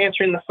Grounds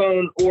answering the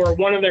phone, or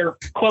one of their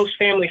close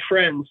family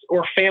friends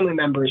or family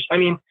members.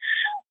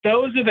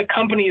 Those are the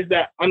companies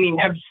that,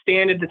 have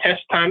standed the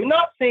test of time. I'm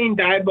not saying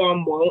Dive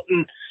Bomb won't,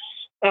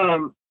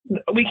 and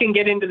we can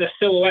get into the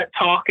silhouette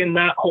talk and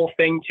that whole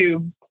thing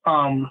too.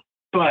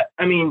 But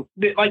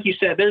like you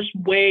said, there's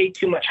way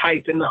too much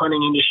hype in the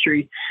hunting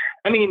industry.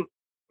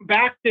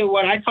 Back to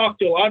what I talk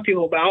to a lot of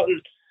people about, and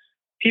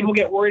people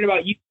get worried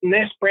about using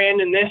this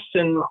brand and this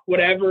and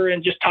whatever,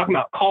 and just talking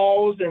about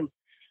calls and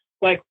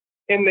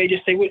they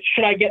just say, well,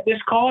 should I get this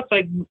call? It's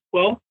like,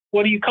 well,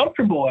 what are you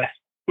comfortable with?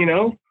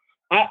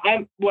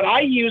 What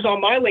I use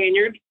on my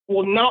lanyard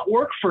will not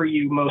work for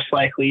you most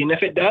likely. And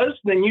if it does,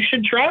 then you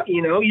should try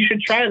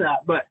that.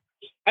 But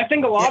I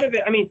think a lot of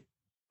it,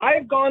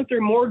 I've gone through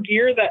more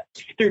gear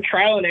through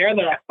trial and error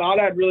that I thought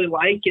I'd really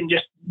like and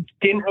just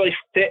didn't really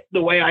fit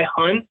the way I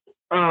hunt.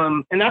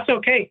 And that's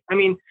okay.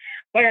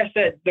 Like I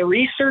said, the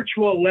research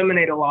will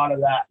eliminate a lot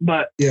of that,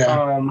 but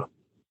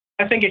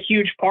I think a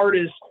huge part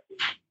is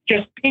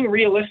just being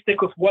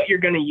realistic with what you're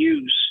going to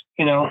use,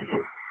 Yeah,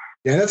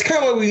 that's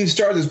kind of why we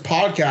started this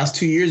podcast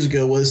 2 years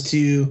ago, was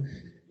to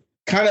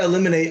kind of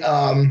eliminate.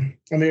 Like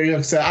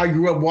I said, I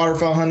grew up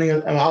waterfowl hunting,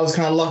 and I was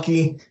kind of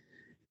lucky,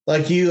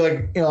 like you.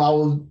 I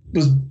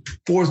was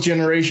fourth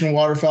generation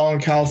waterfowl in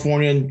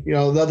California, and the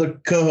other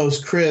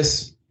co-host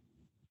Chris,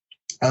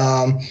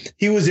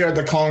 he was there at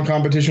the calling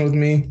competition with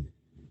me.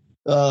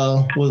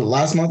 Was it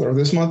last month or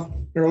this month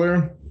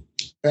earlier?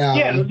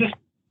 It was just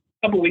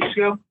a couple weeks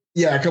ago.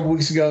 Yeah, a couple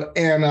weeks ago,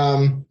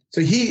 and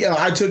so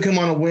I took him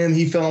on a whim.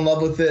 He fell in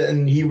love with it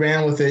and he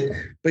ran with it.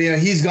 But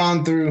he's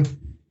gone through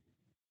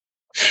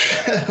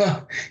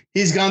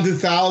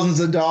thousands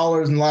of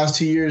dollars in the last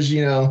 2 years.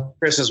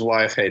 Chris's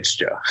wife hates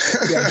Joe.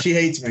 Yeah, she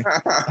hates me.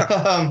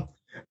 But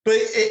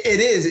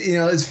it is,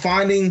 it's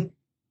finding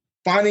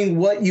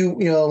what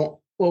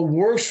what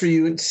works for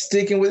you and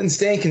sticking with and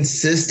staying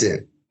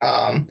consistent.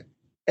 And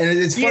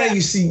it's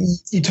funny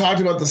you talked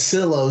about the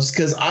silos,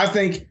 because I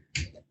think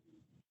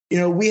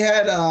we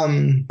had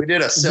we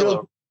did a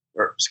silo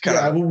Or it's kind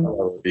of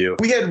a review.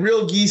 We had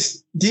Real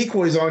Geese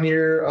decoys on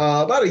here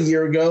about a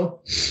year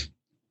ago,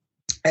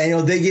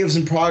 and they gave us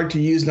some product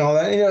to use and all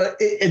that.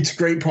 It's a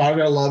great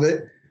product. I love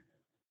it.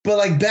 But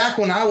like back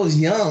when I was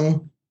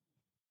young,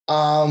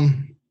 like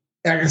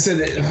I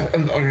said,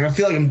 I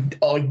feel like I'm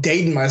like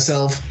dating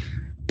myself,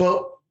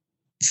 but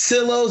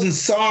silos and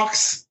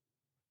socks,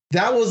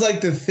 that was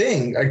like the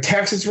thing. Like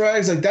Texas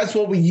rags, like that's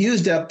what we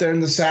used up there in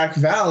the Sac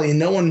Valley, and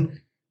no one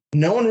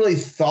really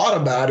thought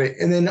about it.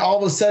 And then all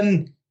of a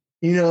sudden,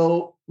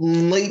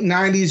 late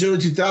 90s, early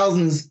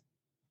 2000s,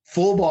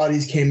 full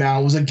bodies came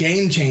out. It was a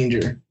game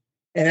changer,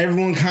 and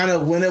everyone kind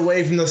of went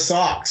away from the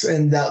socks,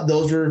 and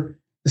those were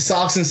the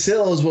socks and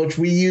silos, which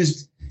we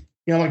used.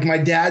 Like my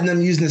dad and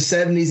them using the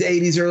 70s,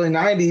 80s, early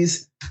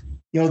 90s.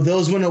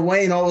 Those went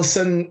away, and all of a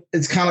sudden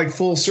it's kind of like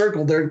full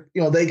circle.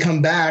 They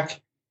come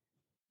back,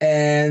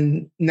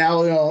 and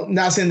now,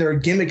 not saying they're a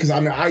gimmick, because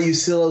I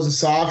use silos and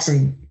socks,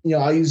 and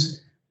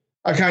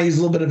I kind of use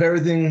a little bit of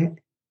everything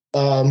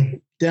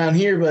down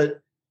here,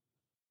 but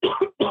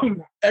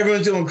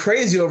everyone's going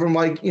crazy over them,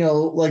 like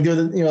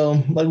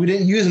like we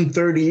didn't use them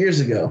 30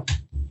 years ago.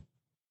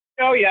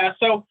 Oh yeah,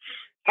 so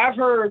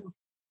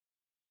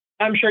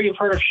I'm sure you've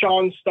heard of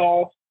Sean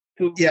Stahl.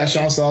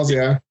 Sean Stahl's,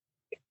 yeah.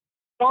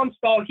 Sean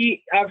Stahl,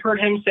 I've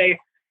heard him say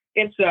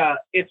it's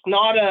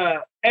not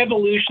a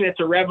evolution, it's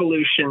a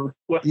revolution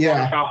with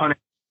waterfowl hunting.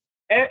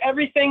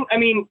 Everything,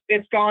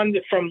 it's gone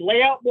from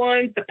layout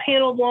blinds to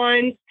panel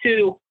blinds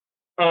to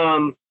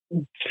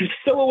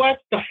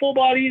silhouettes to full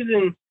bodies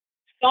and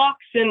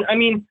socks. And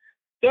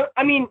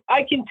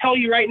I can tell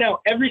you right now,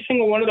 every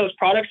single one of those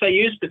products I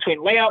use,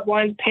 between layout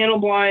blinds, panel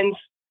blinds,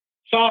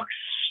 socks,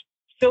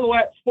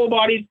 silhouettes, full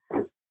bodies,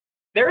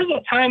 there's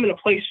a time and a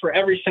place for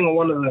every single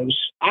one of those.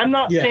 I'm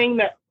not saying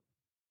that.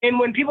 And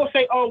when people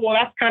say, oh, well,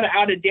 that's kind of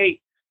out of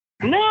date.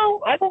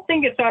 No, I don't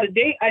think it's out of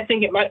date. I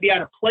think it might be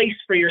out of place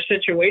for your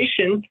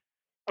situation.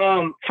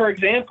 For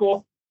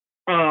example,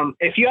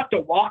 if you have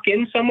to walk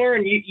in somewhere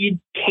and you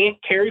can't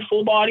carry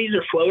full bodies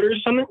or floaters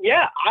or something,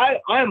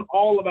 I'm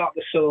all about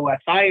the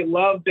silhouettes. I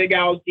love Big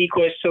Owl's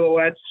decoy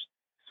silhouettes.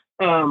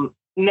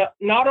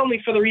 Not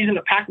only for the reason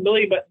of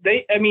packability, but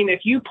if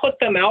you put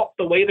them out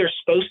the way they're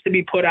supposed to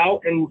be put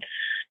out and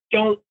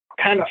don't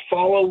kind of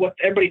follow what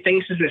everybody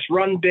thinks is this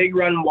run big,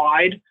 run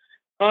wide,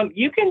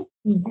 you can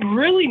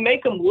really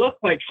make them look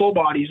like full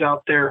bodies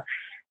out there.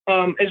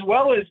 As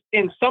well as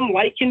in some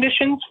light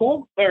conditions,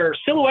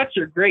 silhouettes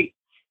are great.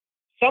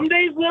 Some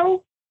days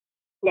though,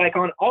 like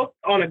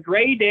on a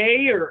gray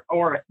day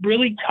or a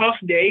really tough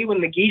day when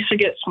the geese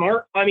get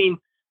smart,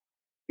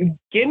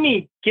 give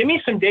me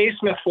some Dave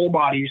Smith full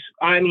bodies.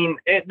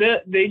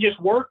 They just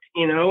work,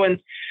 and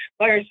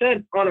like I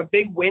said, on a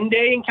big wind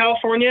day in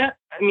California,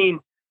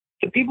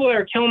 the people that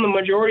are killing the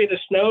majority of the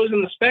snows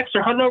and the specks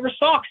are hunting over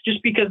socks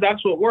just because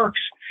that's what works.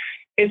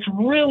 It's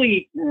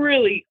really,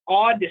 really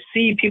odd to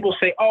see people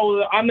say,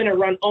 oh, I'm going to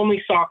run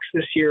only socks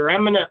this year.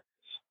 I'm going to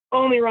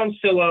only run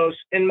silos.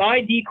 In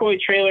my decoy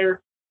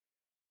trailer,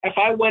 if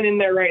I went in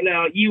there right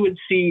now, you would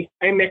see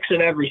a mix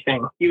of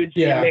everything. You would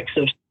see a mix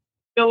of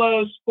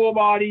silos, full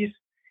bodies.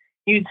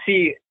 You'd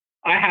see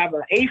I have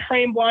an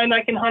A-frame blind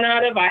I can hunt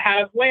out of. I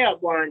have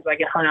layout blinds I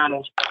can hunt out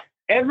of.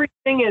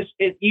 Everything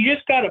you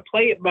just got to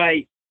play it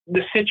by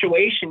the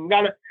situation.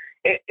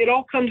 It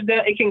all comes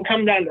down. It can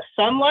come down to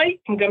sunlight.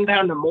 It can come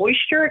down to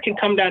moisture. It can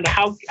come down to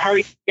how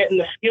you get in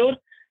the field.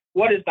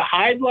 What is the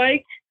hide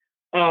like?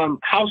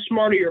 How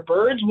smart are your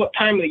birds? What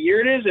time of the year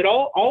it is?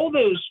 All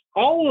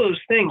those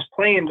things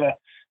play into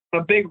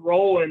a big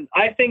role. And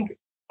I think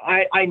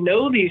I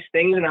know these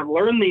things, and I've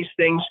learned these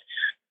things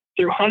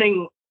through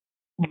hunting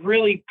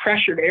really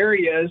pressured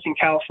areas in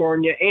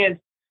California. And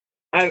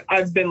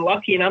I've been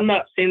lucky, and I'm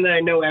not saying that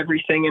I know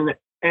everything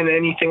and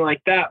anything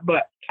like that,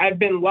 but I've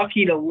been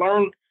lucky to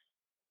learn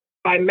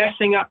by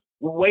messing up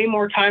way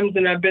more times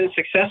than I've been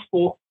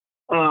successful.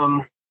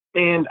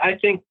 And I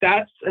think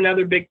that's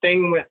another big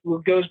thing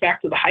what goes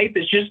back to the hype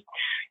is just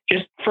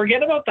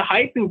forget about the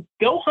hype and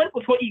go hunt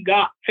with what you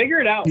got. Figure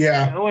it out.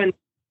 Yeah.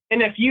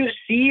 And if you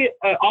see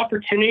an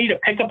opportunity to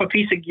pick up a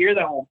piece of gear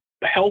that will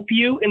help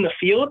you in the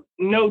field,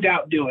 no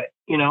doubt do it,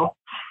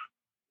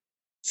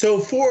 So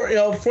for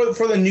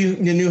the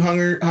new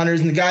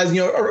hunters and the guys,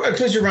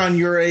 especially around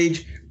your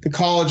age, the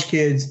college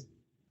kids,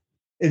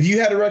 if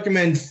you had to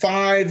recommend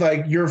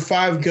your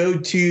five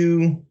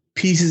go-to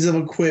pieces of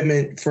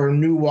equipment for a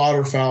new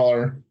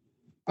waterfowler,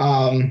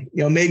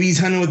 maybe he's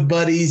hunting with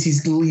buddies,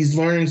 he's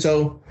learning,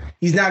 so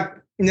he's not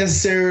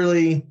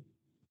necessarily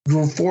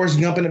forced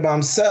jumping it by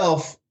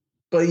himself,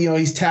 but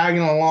he's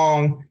tagging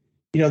along.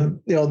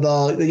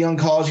 The young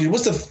college kid.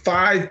 What's the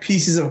five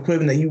pieces of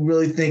equipment that you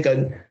really think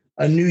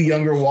a new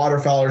younger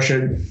waterfowler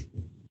should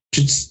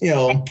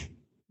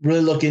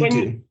really look into? When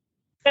you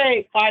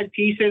say five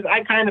pieces,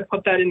 I kind of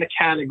put that into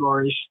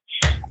categories.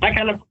 I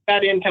kind of put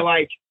that into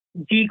like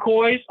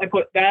decoys. I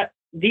put that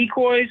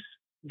decoys,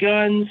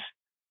 guns,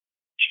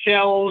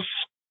 shells,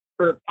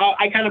 or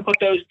I kind of put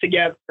those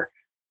together.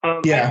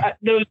 Those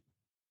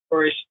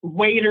categories: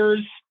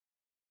 waders,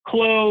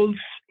 clothes,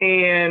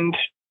 and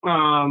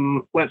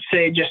let's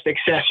say just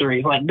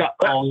accessories like duck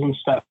calls and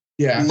stuff.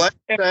 Yeah.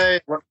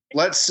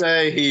 Let's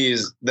say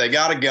they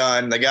got a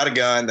gun, they got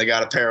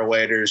a pair of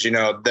waders,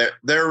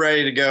 they're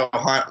ready to go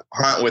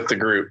hunt with the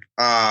group.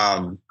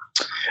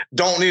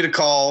 Don't need a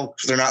call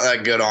because they're not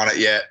that good on it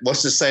yet.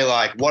 Let's just say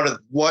like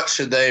what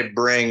should they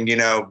bring,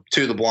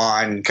 to the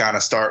blind and kind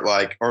of start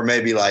like, or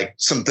maybe like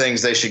some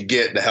things they should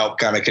get to help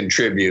kind of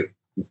contribute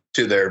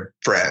to their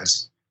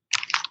friends.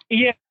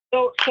 Yeah.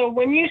 So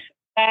when you say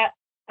that,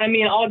 I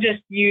mean, I'll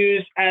just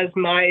use as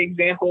my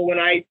example when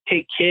I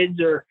take kids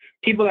or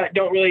people that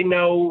don't really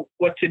know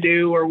what to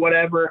do or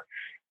whatever.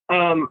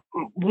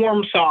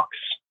 Warm socks.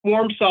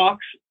 Warm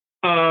socks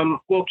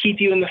will keep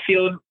you in the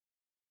field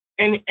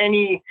in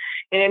any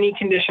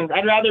conditions.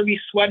 I'd rather be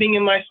sweating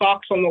in my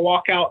socks on the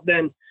walkout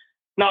than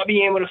not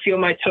being able to feel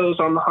my toes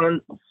on the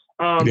hunt.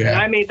 And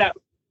I made that.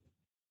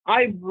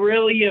 I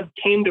really have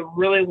came to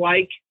really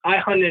like. I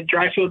hunted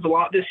dry fields a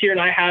lot this year, and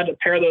I had a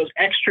pair of those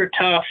extra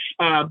tough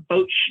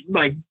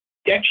like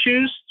deck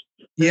shoes,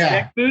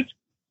 deck boots.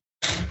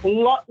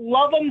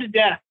 Love them to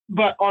death,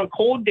 but on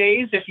cold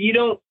days, if you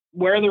don't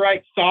wear the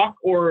right sock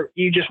or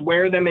you just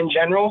wear them in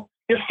general,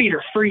 your feet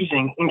are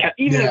freezing,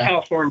 even in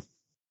California.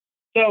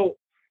 So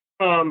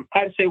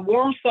I'd say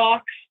warm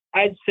socks.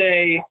 I'd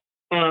say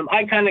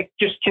I kind of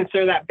just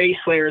consider that base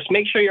layers.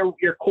 Make sure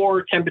your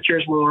core temperature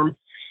is warm.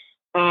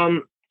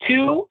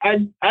 2,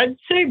 I'd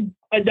say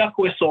a duck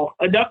whistle.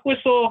 A duck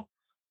whistle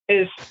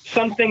is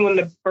something when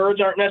the birds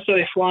aren't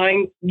necessarily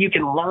flying, you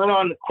can learn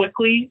on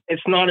quickly.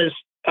 It's not as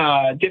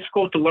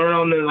difficult to learn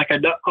on than like a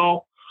duck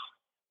call.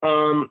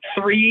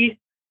 3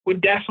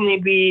 would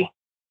definitely be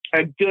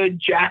a good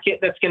jacket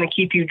that's going to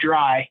keep you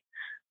dry.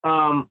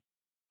 Out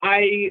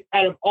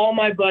of all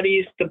my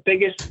buddies, the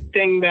biggest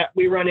thing that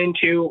we run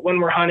into when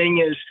we're hunting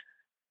is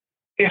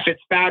if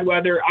it's bad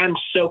weather, I'm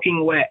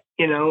soaking wet,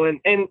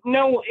 and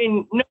no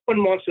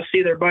one wants to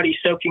see their buddy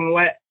soaking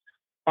wet.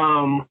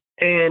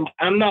 And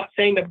I'm not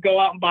saying to go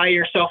out and buy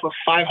yourself a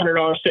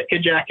 $500 Sitka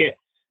jacket.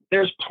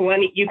 There's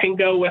plenty. You can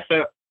go with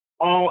a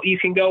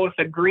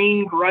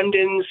green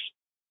Grundens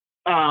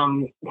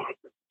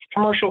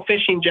commercial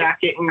fishing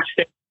jacket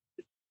instead.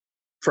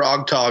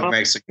 Frog Tog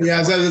makes it. Yeah, I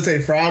was going to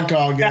say Frog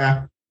Tog.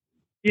 Yeah.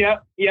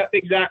 Yep.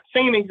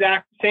 Same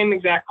exact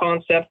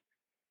concept.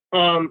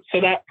 So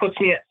that puts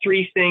me at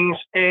 3 things,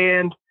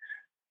 and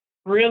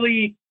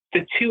really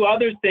the 2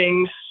 other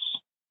things.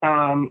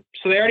 So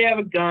they already have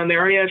a gun. They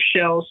already have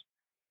shells.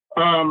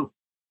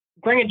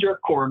 Bring a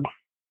jerk cord.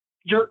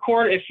 Jerk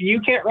cord. If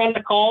you can't run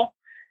the call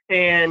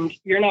and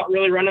you're not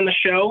really running the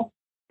show,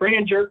 bring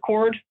a jerk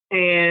cord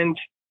and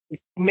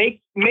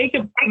make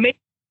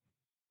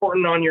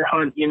important on your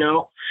hunt. Be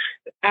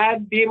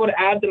able to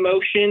add the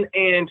motion,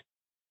 and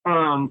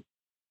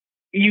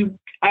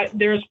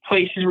there's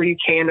places where you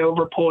can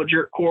overpull a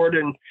jerk cord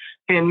and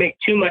make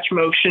too much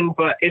motion,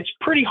 but it's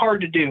pretty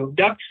hard to do.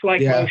 Ducks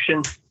like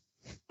motion.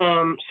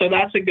 So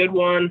that's a good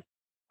one.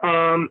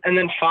 And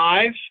then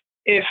 5,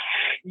 if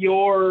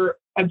you're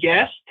a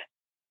guest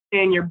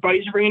and your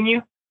buddies are bringing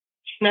you,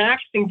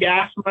 snacks and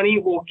gas money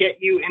will get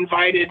you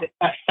invited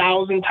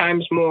 1,000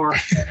 times more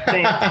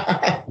than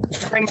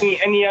bringing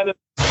any other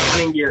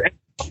hunting gear.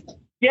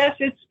 Yes,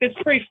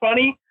 it's pretty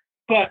funny,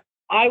 but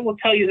I will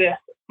tell you this.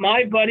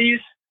 My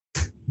buddies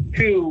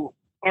who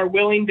are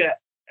willing to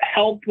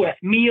help with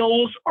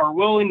meals or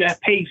willing to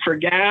pay for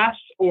gas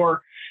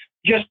or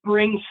just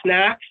bring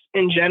snacks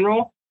in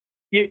general,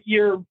 it's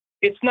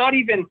not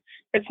even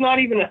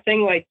a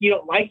thing like you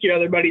don't like your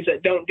other buddies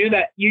that don't do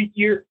that.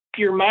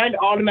 Your mind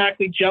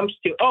automatically jumps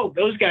to, oh,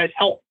 those guys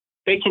help.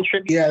 They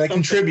contribute. Yeah, they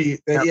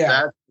contribute. That's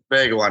a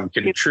big one.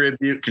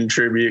 Contribute.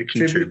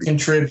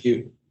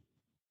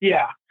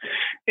 Yeah,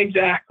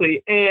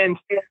 exactly. And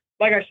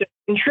like I said,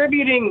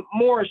 contributing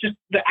more is just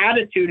the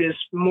attitude is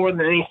more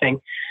than anything.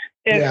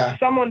 If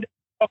someone doesn't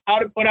know how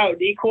to put out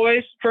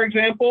decoys, for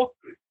example,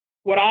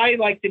 what I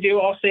like to do,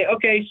 I'll say,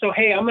 okay, so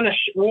hey,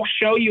 we'll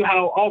show you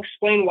how. I'll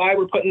explain why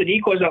we're putting the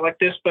decoys out like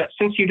this. But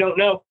since you don't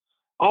know,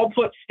 I'll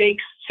put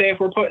stakes. Say if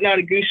we're putting out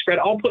a goose spread,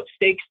 I'll put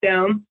stakes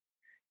down,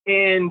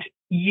 and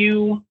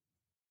you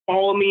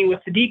follow me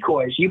with the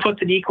decoys. You put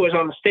the decoys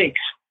on the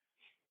stakes,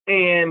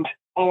 and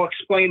I'll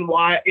explain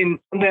why, and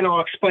then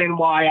I'll explain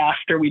why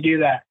after we do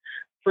that.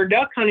 For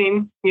duck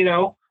hunting,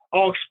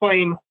 I'll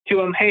explain to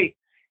them, hey,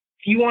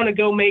 if you want to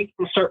go make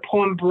and start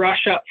pulling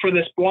brush up for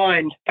this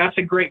blind, that's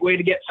a great way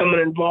to get someone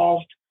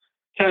involved,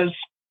 because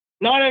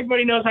not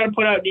everybody knows how to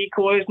put out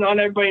decoys. Not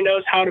everybody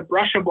knows how to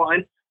brush a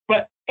blind,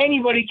 but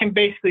anybody can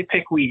basically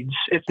pick weeds.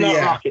 It's not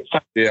rocket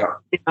science. Yeah.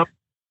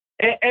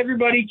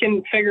 Everybody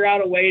can figure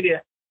out a way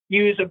to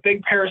use a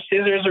big pair of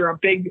scissors or a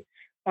big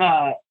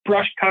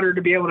brush cutter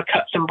to be able to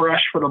cut some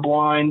brush for the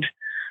blind.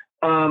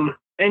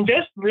 And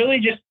just really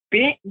just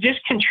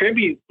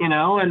contribute,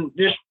 and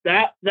just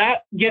that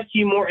gets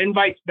you more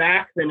invites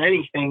back than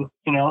anything,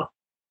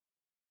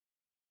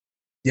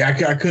 Yeah,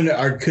 I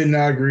could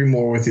not agree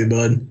more with you,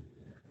 bud.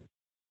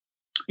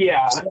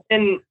 Yeah,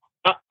 and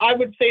I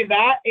would say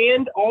that,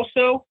 and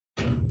also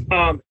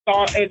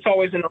It's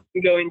always an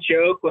ongoing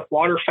joke with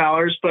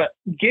waterfowlers, but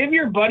give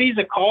your buddies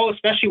a call,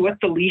 especially with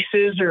the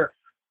leases or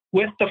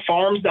with the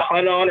farms to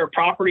hunt on or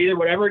properties or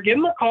whatever. Give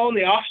them a call in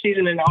the off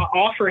season and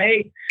offer,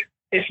 hey,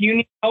 if you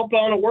need help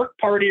on a work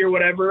party or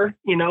whatever,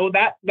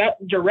 that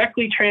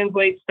directly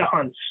translates to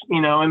hunts.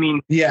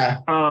 Yeah.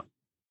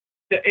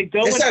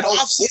 It's that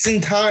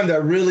off-season time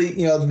that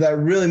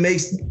really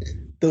makes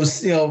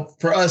those,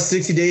 for us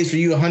 60 days, for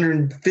you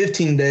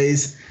 115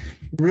 days,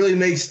 really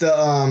makes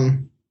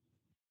the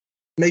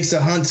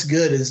hunts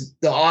good is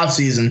the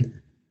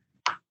off-season.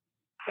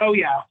 Oh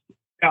yeah,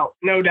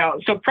 no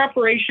doubt. So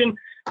preparation,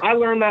 I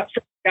learned that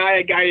from the guy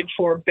I guided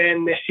for,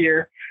 Ben, this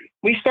year.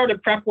 We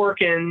started prep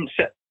work in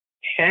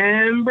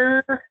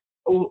September,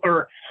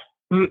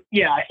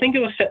 I think it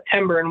was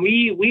September, and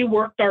we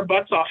worked our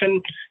butts off.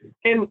 And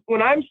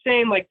when I'm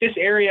saying like this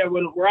area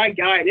where I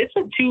guide, it's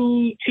a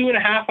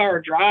 2.5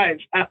 hour drive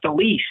at the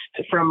least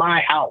from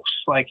my house.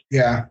 Like,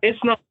 yeah,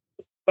 it's not.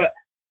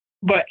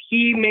 But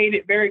he made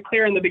it very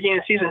clear in the beginning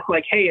of the season,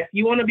 like, hey, if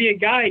you want to be a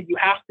guide, you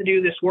have to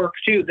do this work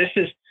too. This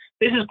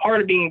is part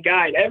of being a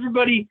guide.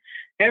 Everybody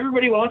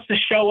wants to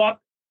show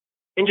up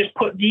and just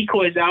put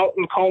decoys out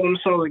and call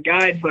themselves a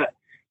guide, but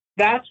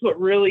that's what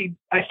really,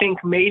 I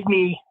think, made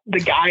me the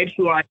guide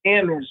who I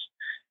am, is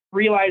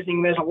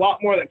realizing there's a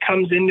lot more that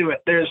comes into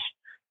it. There's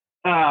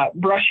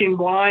brushing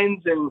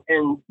blinds and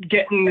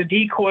getting the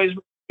decoys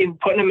and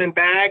putting them in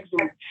bags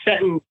and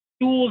setting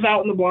tools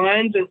out in the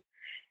blinds and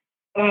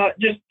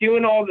just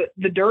doing all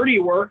the dirty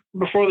work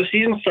before the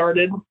season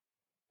started.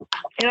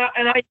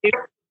 And I did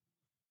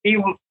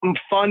be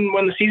fun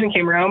when the season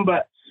came around,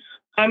 but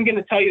I'm going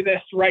to tell you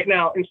this right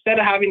now. Instead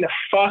of having to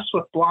fuss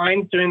with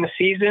blinds during the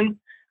season,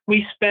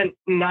 we spent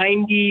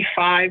 90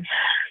 to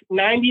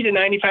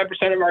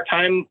 95% of our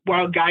time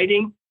while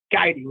guiding.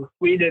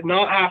 We did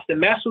not have to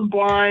mess with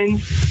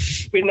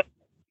blinds. We did not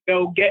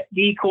go get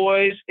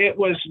decoys. It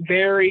was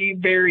very,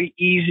 very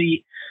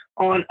easy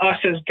on us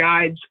as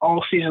guides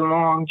all season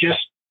long, just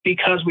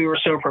because we were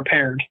so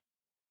prepared.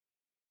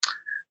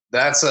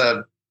 That's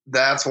one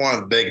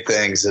of the big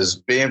things, is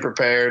being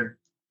prepared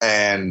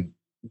and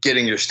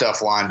getting your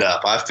stuff lined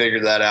up. I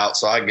figured that out.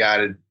 So I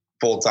guided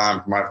full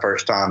time for my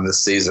first time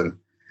this season.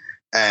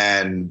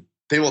 And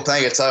people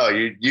think it's,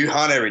 you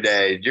hunt every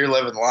day, you're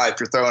living life,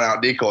 you're throwing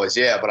out decoys.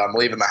 Yeah, but I'm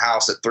leaving the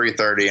house at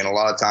 3:30, and a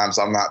lot of times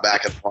I'm not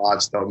back at the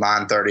lodge till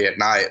 9:30 at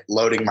night,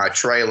 loading my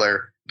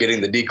trailer, getting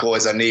the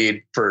decoys I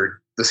need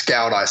for the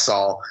scout I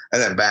saw,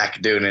 and then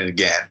back doing it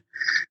again.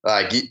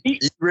 Like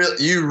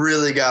you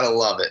really got to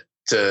love it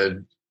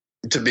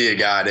to be a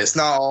guide. It's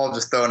not all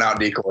just throwing out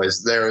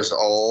decoys. There's a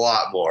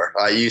lot more.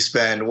 You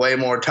spend way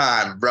more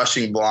time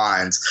brushing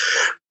blinds.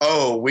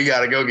 Oh, we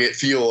got to go get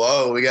fuel.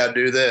 Oh, we got to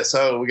do this.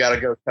 Oh, we got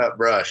to go cut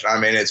brush. I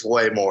mean, it's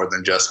way more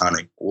than just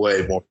hunting.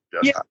 Way more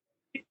than just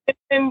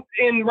hunting.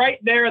 And right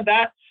there,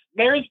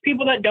 there's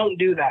people that don't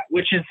do that,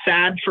 which is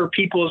sad for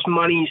people's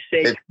money's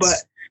sake.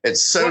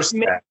 It's so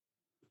sad.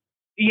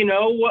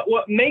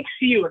 What makes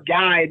you a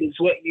guide is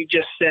what you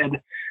just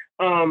said.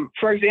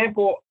 For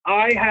example,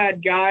 I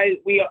had guys,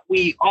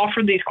 we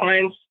offered these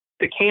clients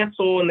to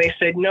cancel, and they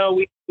said, no,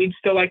 we'd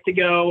still like to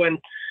go. And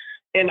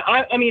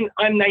I mean,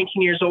 I'm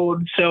 19 years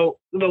old. So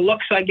the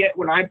looks I get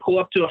when I pull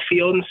up to a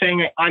field and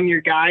saying I'm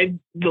your guide,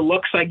 the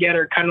looks I get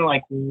are kind of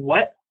like,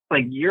 what?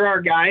 Like, you're our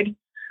guide?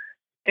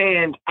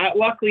 And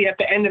luckily at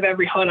the end of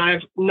every hunt,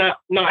 I've not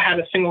had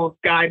a single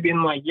guy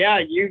being like, yeah,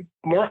 you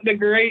weren't that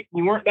great.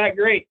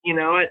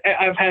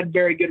 I've had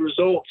very good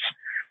results.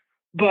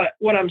 But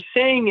what I'm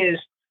saying is,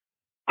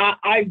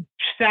 I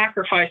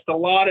sacrificed a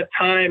lot of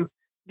time.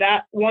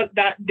 That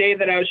day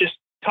that I was just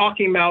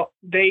talking about,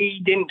 they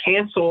didn't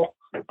cancel.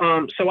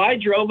 So I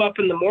drove up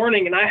in the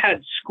morning, and I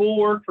had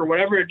schoolwork or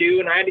whatever to do,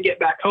 and I had to get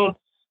back home.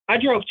 I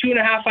drove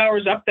 2.5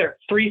 hours up there,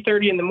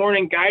 3:30 in the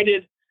morning,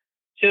 guided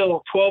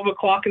till 12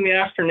 o'clock in the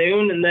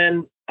afternoon. And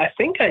then I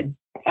think I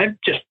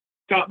just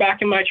got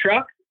back in my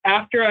truck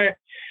after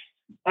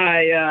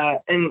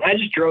and I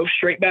just drove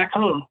straight back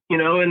home,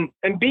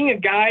 and being a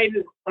guide,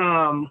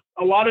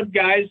 a lot of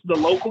guys, the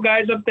local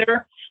guys up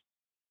there,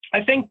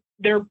 I think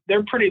they're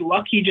pretty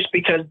lucky, just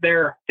because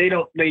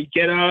they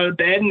get out of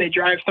bed and they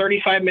drive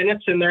 35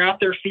 minutes and they're out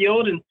their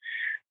field and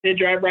they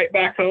drive right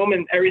back home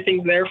and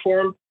everything's there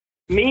for them.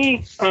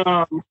 Me,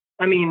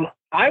 I mean,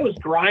 I was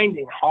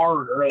grinding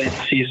hard early in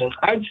the season.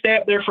 I would stay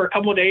up there for a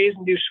couple of days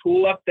and do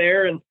school up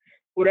there and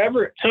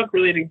whatever it took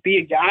really to be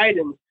a guide.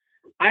 And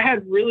I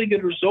had really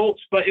good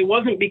results, but it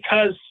wasn't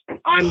because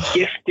I'm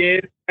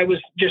gifted. I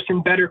was just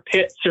in better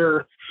pits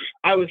or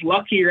I was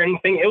lucky or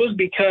anything. It was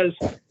because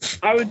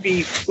I would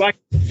be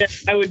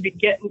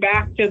getting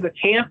back to the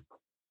camp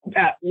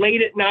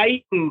late at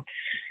night and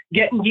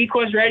getting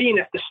decoys ready. And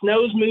if the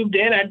snow's moved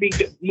in, I'd be,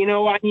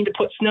 I need to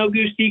put snow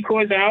goose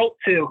decoys out,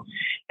 to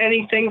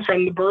anything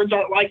from the birds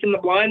aren't liking the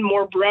blind,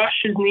 more brush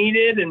is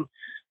needed. And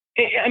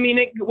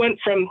it went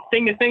from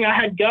thing to thing. I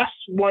had Gus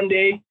one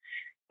day,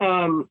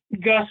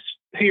 Gus,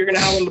 who you're going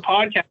to have on the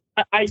podcast.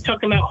 I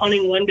took him out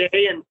hunting one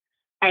day and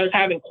I was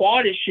having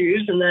quad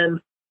issues. And then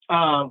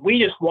we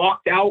just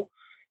walked out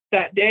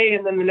that day.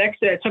 And then the next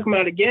day I took him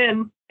out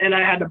again and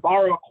I had to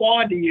borrow a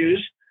quad to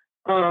use.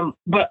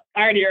 But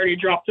I already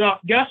dropped it off.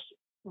 Gus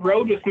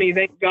rode with me,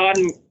 thank God,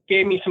 and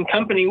gave me some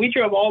company. We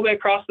drove all the way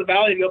across the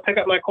valley to go pick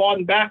up my quad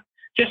and back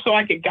just so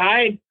I could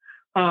guide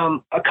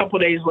a couple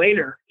of days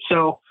later.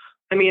 So,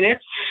 I mean,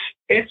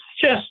 it's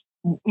just,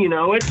 you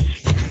know,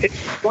 it's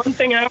one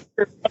thing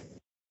after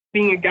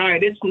being a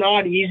guide. It's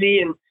not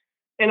easy.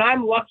 And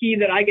I'm lucky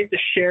that I get to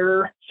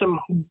share some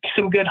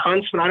good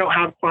hunts when I don't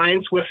have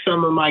clients with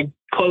some of my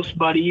close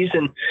buddies,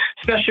 and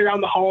especially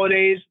around the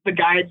holidays, the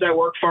guides I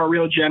work for are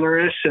real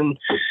generous, and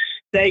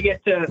they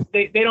get to,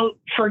 they don't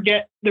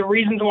forget the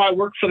reasons why I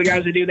work for the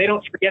guys I do. They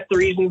don't forget the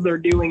reasons they're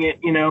doing it.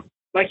 You know,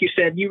 like you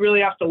said, you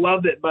really have to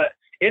love it, but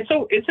it's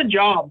a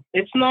job.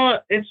 It's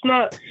not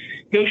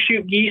go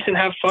shoot geese and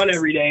have fun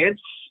every day.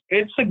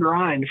 It's a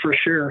grind for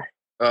sure.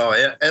 Oh,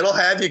 it'll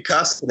have you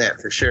cussing it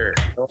for sure.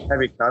 It'll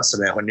have you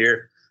cussing it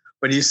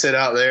when you sit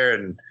out there,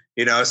 and,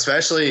 you know,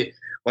 especially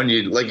when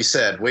you, like you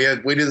said, we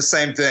do the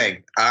same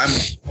thing. I'm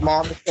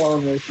on the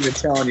phone with you,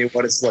 telling you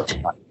what it's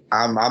looking like.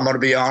 I'm going to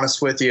be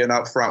honest with you and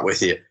upfront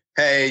with you.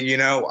 Hey, you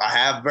know, I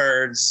have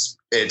birds.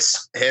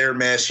 It's hit or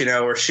miss. You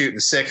know, we're shooting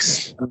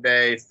 6 one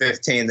day,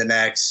 15 the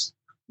next,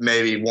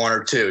 maybe 1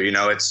 or 2. You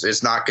know,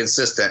 it's not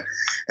consistent.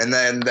 And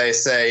then they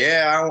say,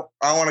 yeah,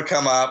 I want to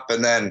come up,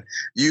 and then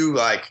you,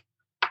 like,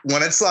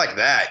 when it's like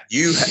that,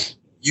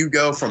 you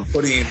go from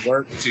putting in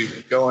work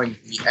to going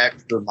the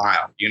extra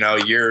mile. You know,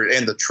 you're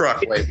in the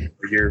truck later.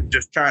 You're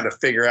just trying to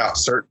figure out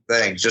certain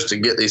things just to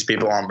get these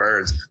people on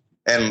birds.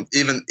 And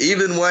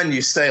even when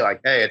you say,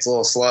 like, hey, it's a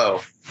little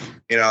slow,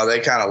 you know, they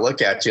kind of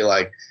look at you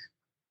like,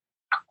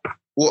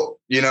 well,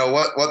 you know,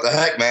 what the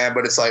heck, man?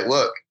 But it's like,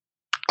 look,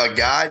 a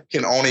guide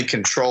can only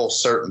control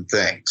certain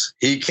things.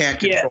 He can't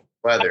control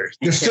weather.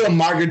 They're still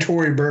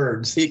migratory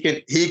birds. He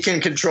can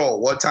control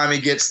what time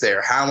he gets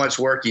there, how much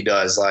work he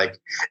does. Like,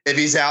 if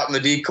he's out in the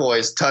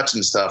decoys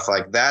touching stuff,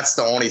 like, that's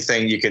the only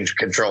thing you can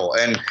control.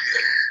 And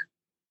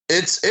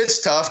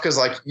it's tough because,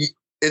 like,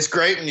 it's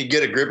great when you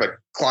get a group of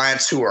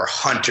clients who are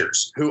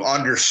hunters, who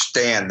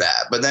understand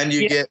that. But then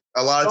you get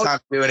a lot of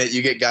times doing it,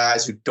 you get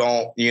guys who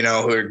don't, you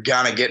know, who are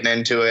kind of getting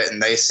into it,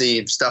 and they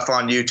see stuff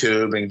on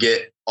YouTube and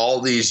get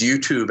all these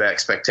YouTube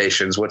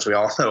expectations, which we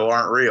all know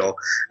aren't real.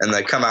 And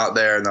they come out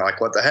there and they're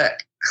like, what the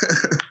heck?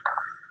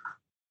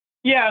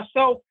 Yeah.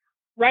 So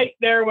right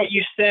there, what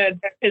you said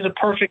is a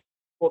perfect.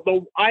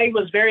 I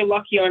was very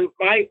lucky on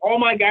all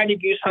my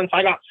guided goose hunts.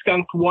 I got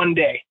skunked one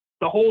day,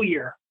 the whole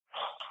year.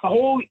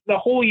 The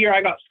whole year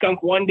I got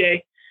skunked one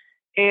day,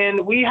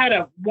 and we had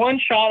a one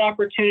shot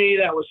opportunity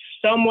that was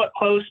somewhat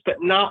close,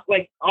 but not,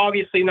 like,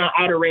 obviously not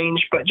out of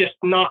range, but just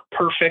not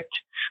perfect,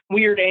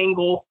 weird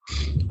angle.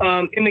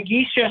 And the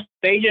geese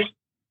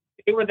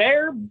they were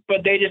there,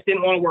 but they just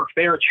didn't want to work.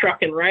 They were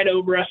trucking right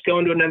over us,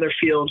 going to another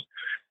field.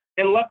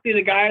 And luckily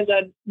the guys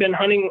that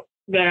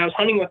I was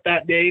hunting with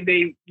that day,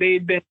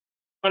 they'd been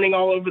hunting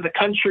all over the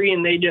country,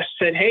 and they just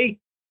said, hey,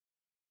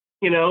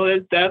 you know,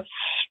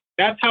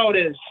 that's how it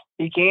is.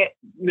 You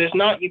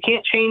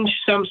can't change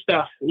some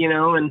stuff, you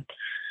know, and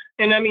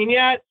I mean,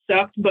 yeah, it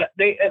sucked, but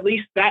at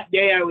least that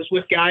day I was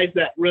with guys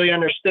that really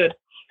understood.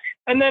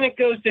 And then it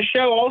goes to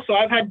show also,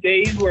 I've had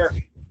days where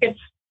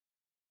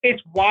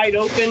it's wide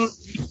open,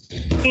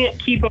 you can't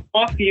keep them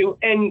off you,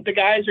 and the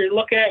guys are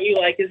looking at you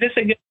like, is this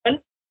a good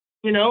hunt?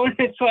 You know, and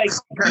it's like,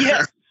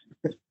 yes,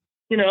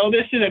 you know,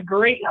 this is a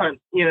great hunt,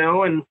 you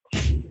know,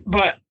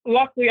 but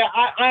luckily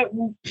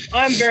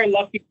I'm very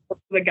lucky for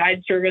the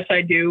guide service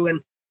I do, and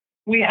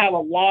we have a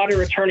lot of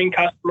returning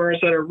customers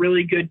that are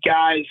really good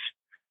guys.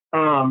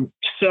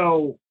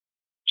 So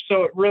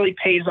it really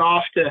pays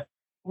off to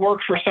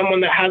work for someone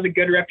that has a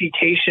good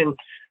reputation,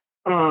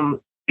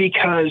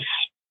 because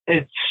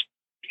it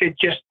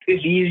just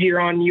is easier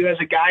on you as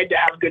a guide to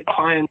have good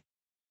clients.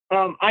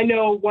 I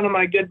know one of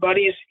my good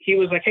buddies, he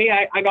was like, hey,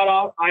 I got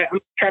off. I'm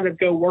trying to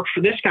go work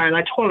for this guy. And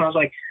I told him, I was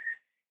like,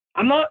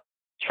 I'm not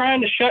trying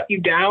to shut you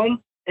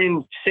down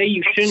and say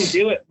you shouldn't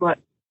do it, but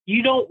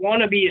you don't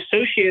want to be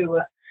associated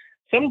with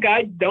some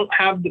guys don't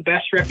have the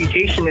best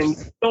reputation, and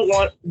don't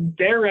want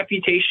their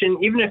reputation,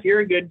 even if you're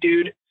a good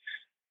dude,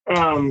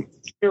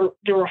 to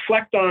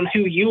reflect on who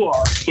you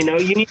are. You know,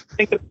 you need to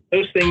think of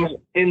those things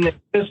in this.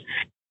 Because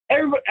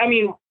everybody, I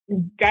mean,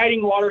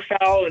 guiding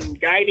waterfowl and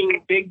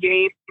guiding big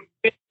game,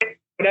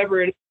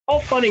 whatever, it's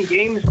all fun and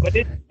games, but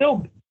it's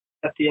still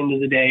at the end of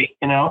the day,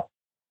 you know?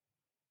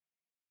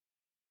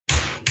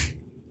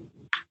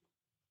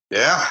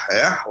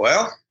 Yeah.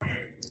 Well,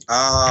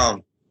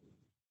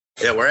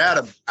 yeah, we're at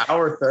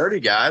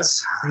 1:30,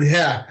 guys.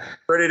 Yeah.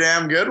 Pretty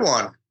damn good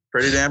one,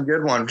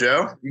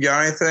 Joe. You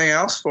got anything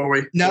else before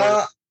we?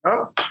 No.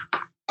 Oh.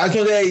 I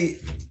told hey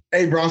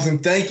Bronson,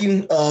 thank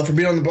you for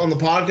being on the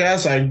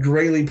podcast. I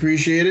greatly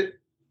appreciate it.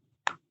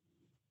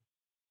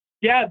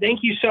 Yeah,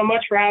 thank you so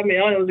much for having me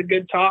on. It was a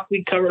good talk.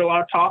 We covered a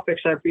lot of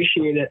topics. I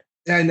appreciate it.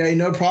 Yeah,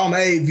 no problem.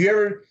 Hey,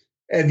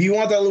 if you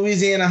want that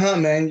Louisiana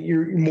hunt, man,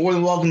 you're more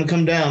than welcome to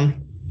come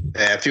down.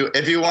 Yeah,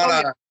 if you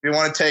want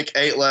to take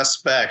 8 less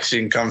specs,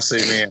 you can come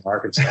see me in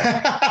Arkansas.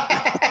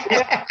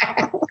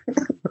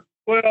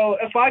 Well,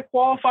 if I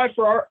qualify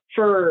for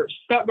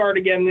Stuttgart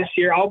again this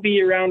year, I'll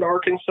be around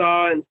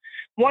Arkansas, and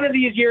one of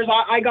these years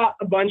I got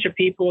a bunch of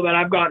people that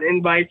I've gotten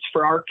invites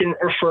for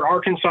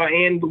Arkansas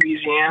and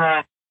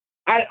Louisiana.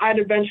 I'd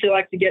eventually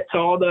like to get to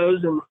all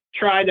those and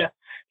try to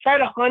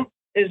hunt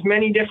as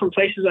many different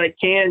places as I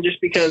can,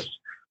 just because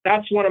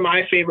that's one of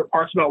my favorite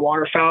parts about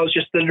waterfowl is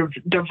just the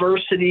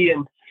diversity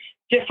and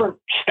different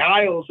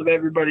styles of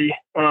everybody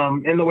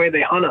and the way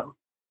they hunt them.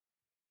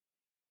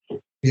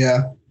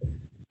 Yeah.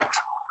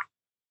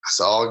 It's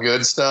all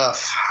good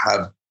stuff.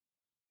 I've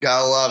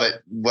gotta love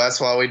it.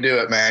 That's why we do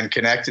it, man.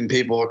 Connecting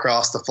people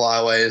across the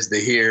flyways to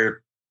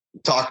hear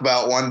talk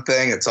about one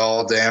thing. It's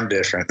all damn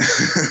different.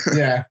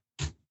 Yeah.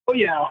 Oh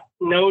yeah,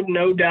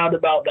 no doubt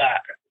about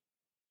that.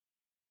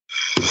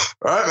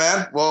 All right,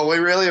 man. Well, we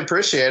really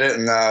appreciate it,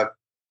 and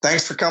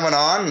thanks for coming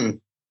on.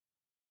 And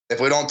if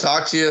we don't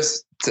talk to you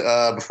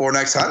before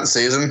next hunting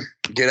season,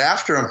 get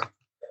after them.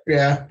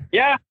 Yeah.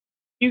 Yeah.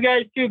 You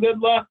guys too. Good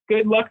luck.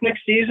 Good luck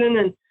next season,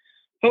 and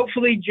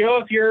hopefully,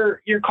 Joe, if you're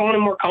calling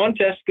more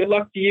contests, good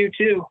luck to you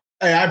too.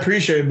 Hey, I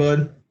appreciate it,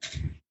 bud.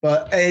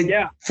 But hey,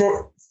 yeah,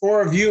 for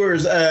our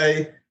viewers,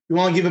 we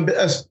want to give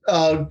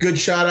a good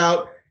shout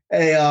out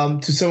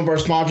to some of our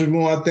sponsors. We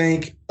want to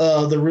thank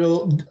the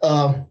Real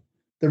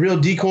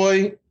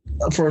Decoy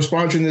for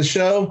sponsoring this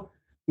show.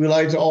 We'd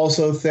like to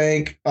also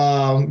thank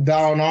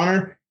Val and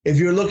Honor. If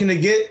you're looking to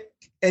get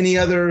any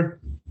other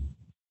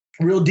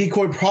Real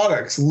Decoy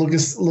products, look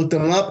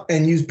them up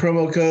and use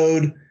promo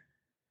code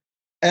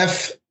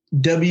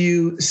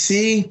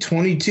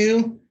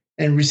FWC22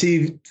 and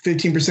receive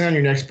 15% on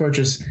your next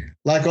purchase.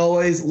 Like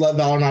always, let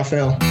Valor not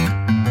fail.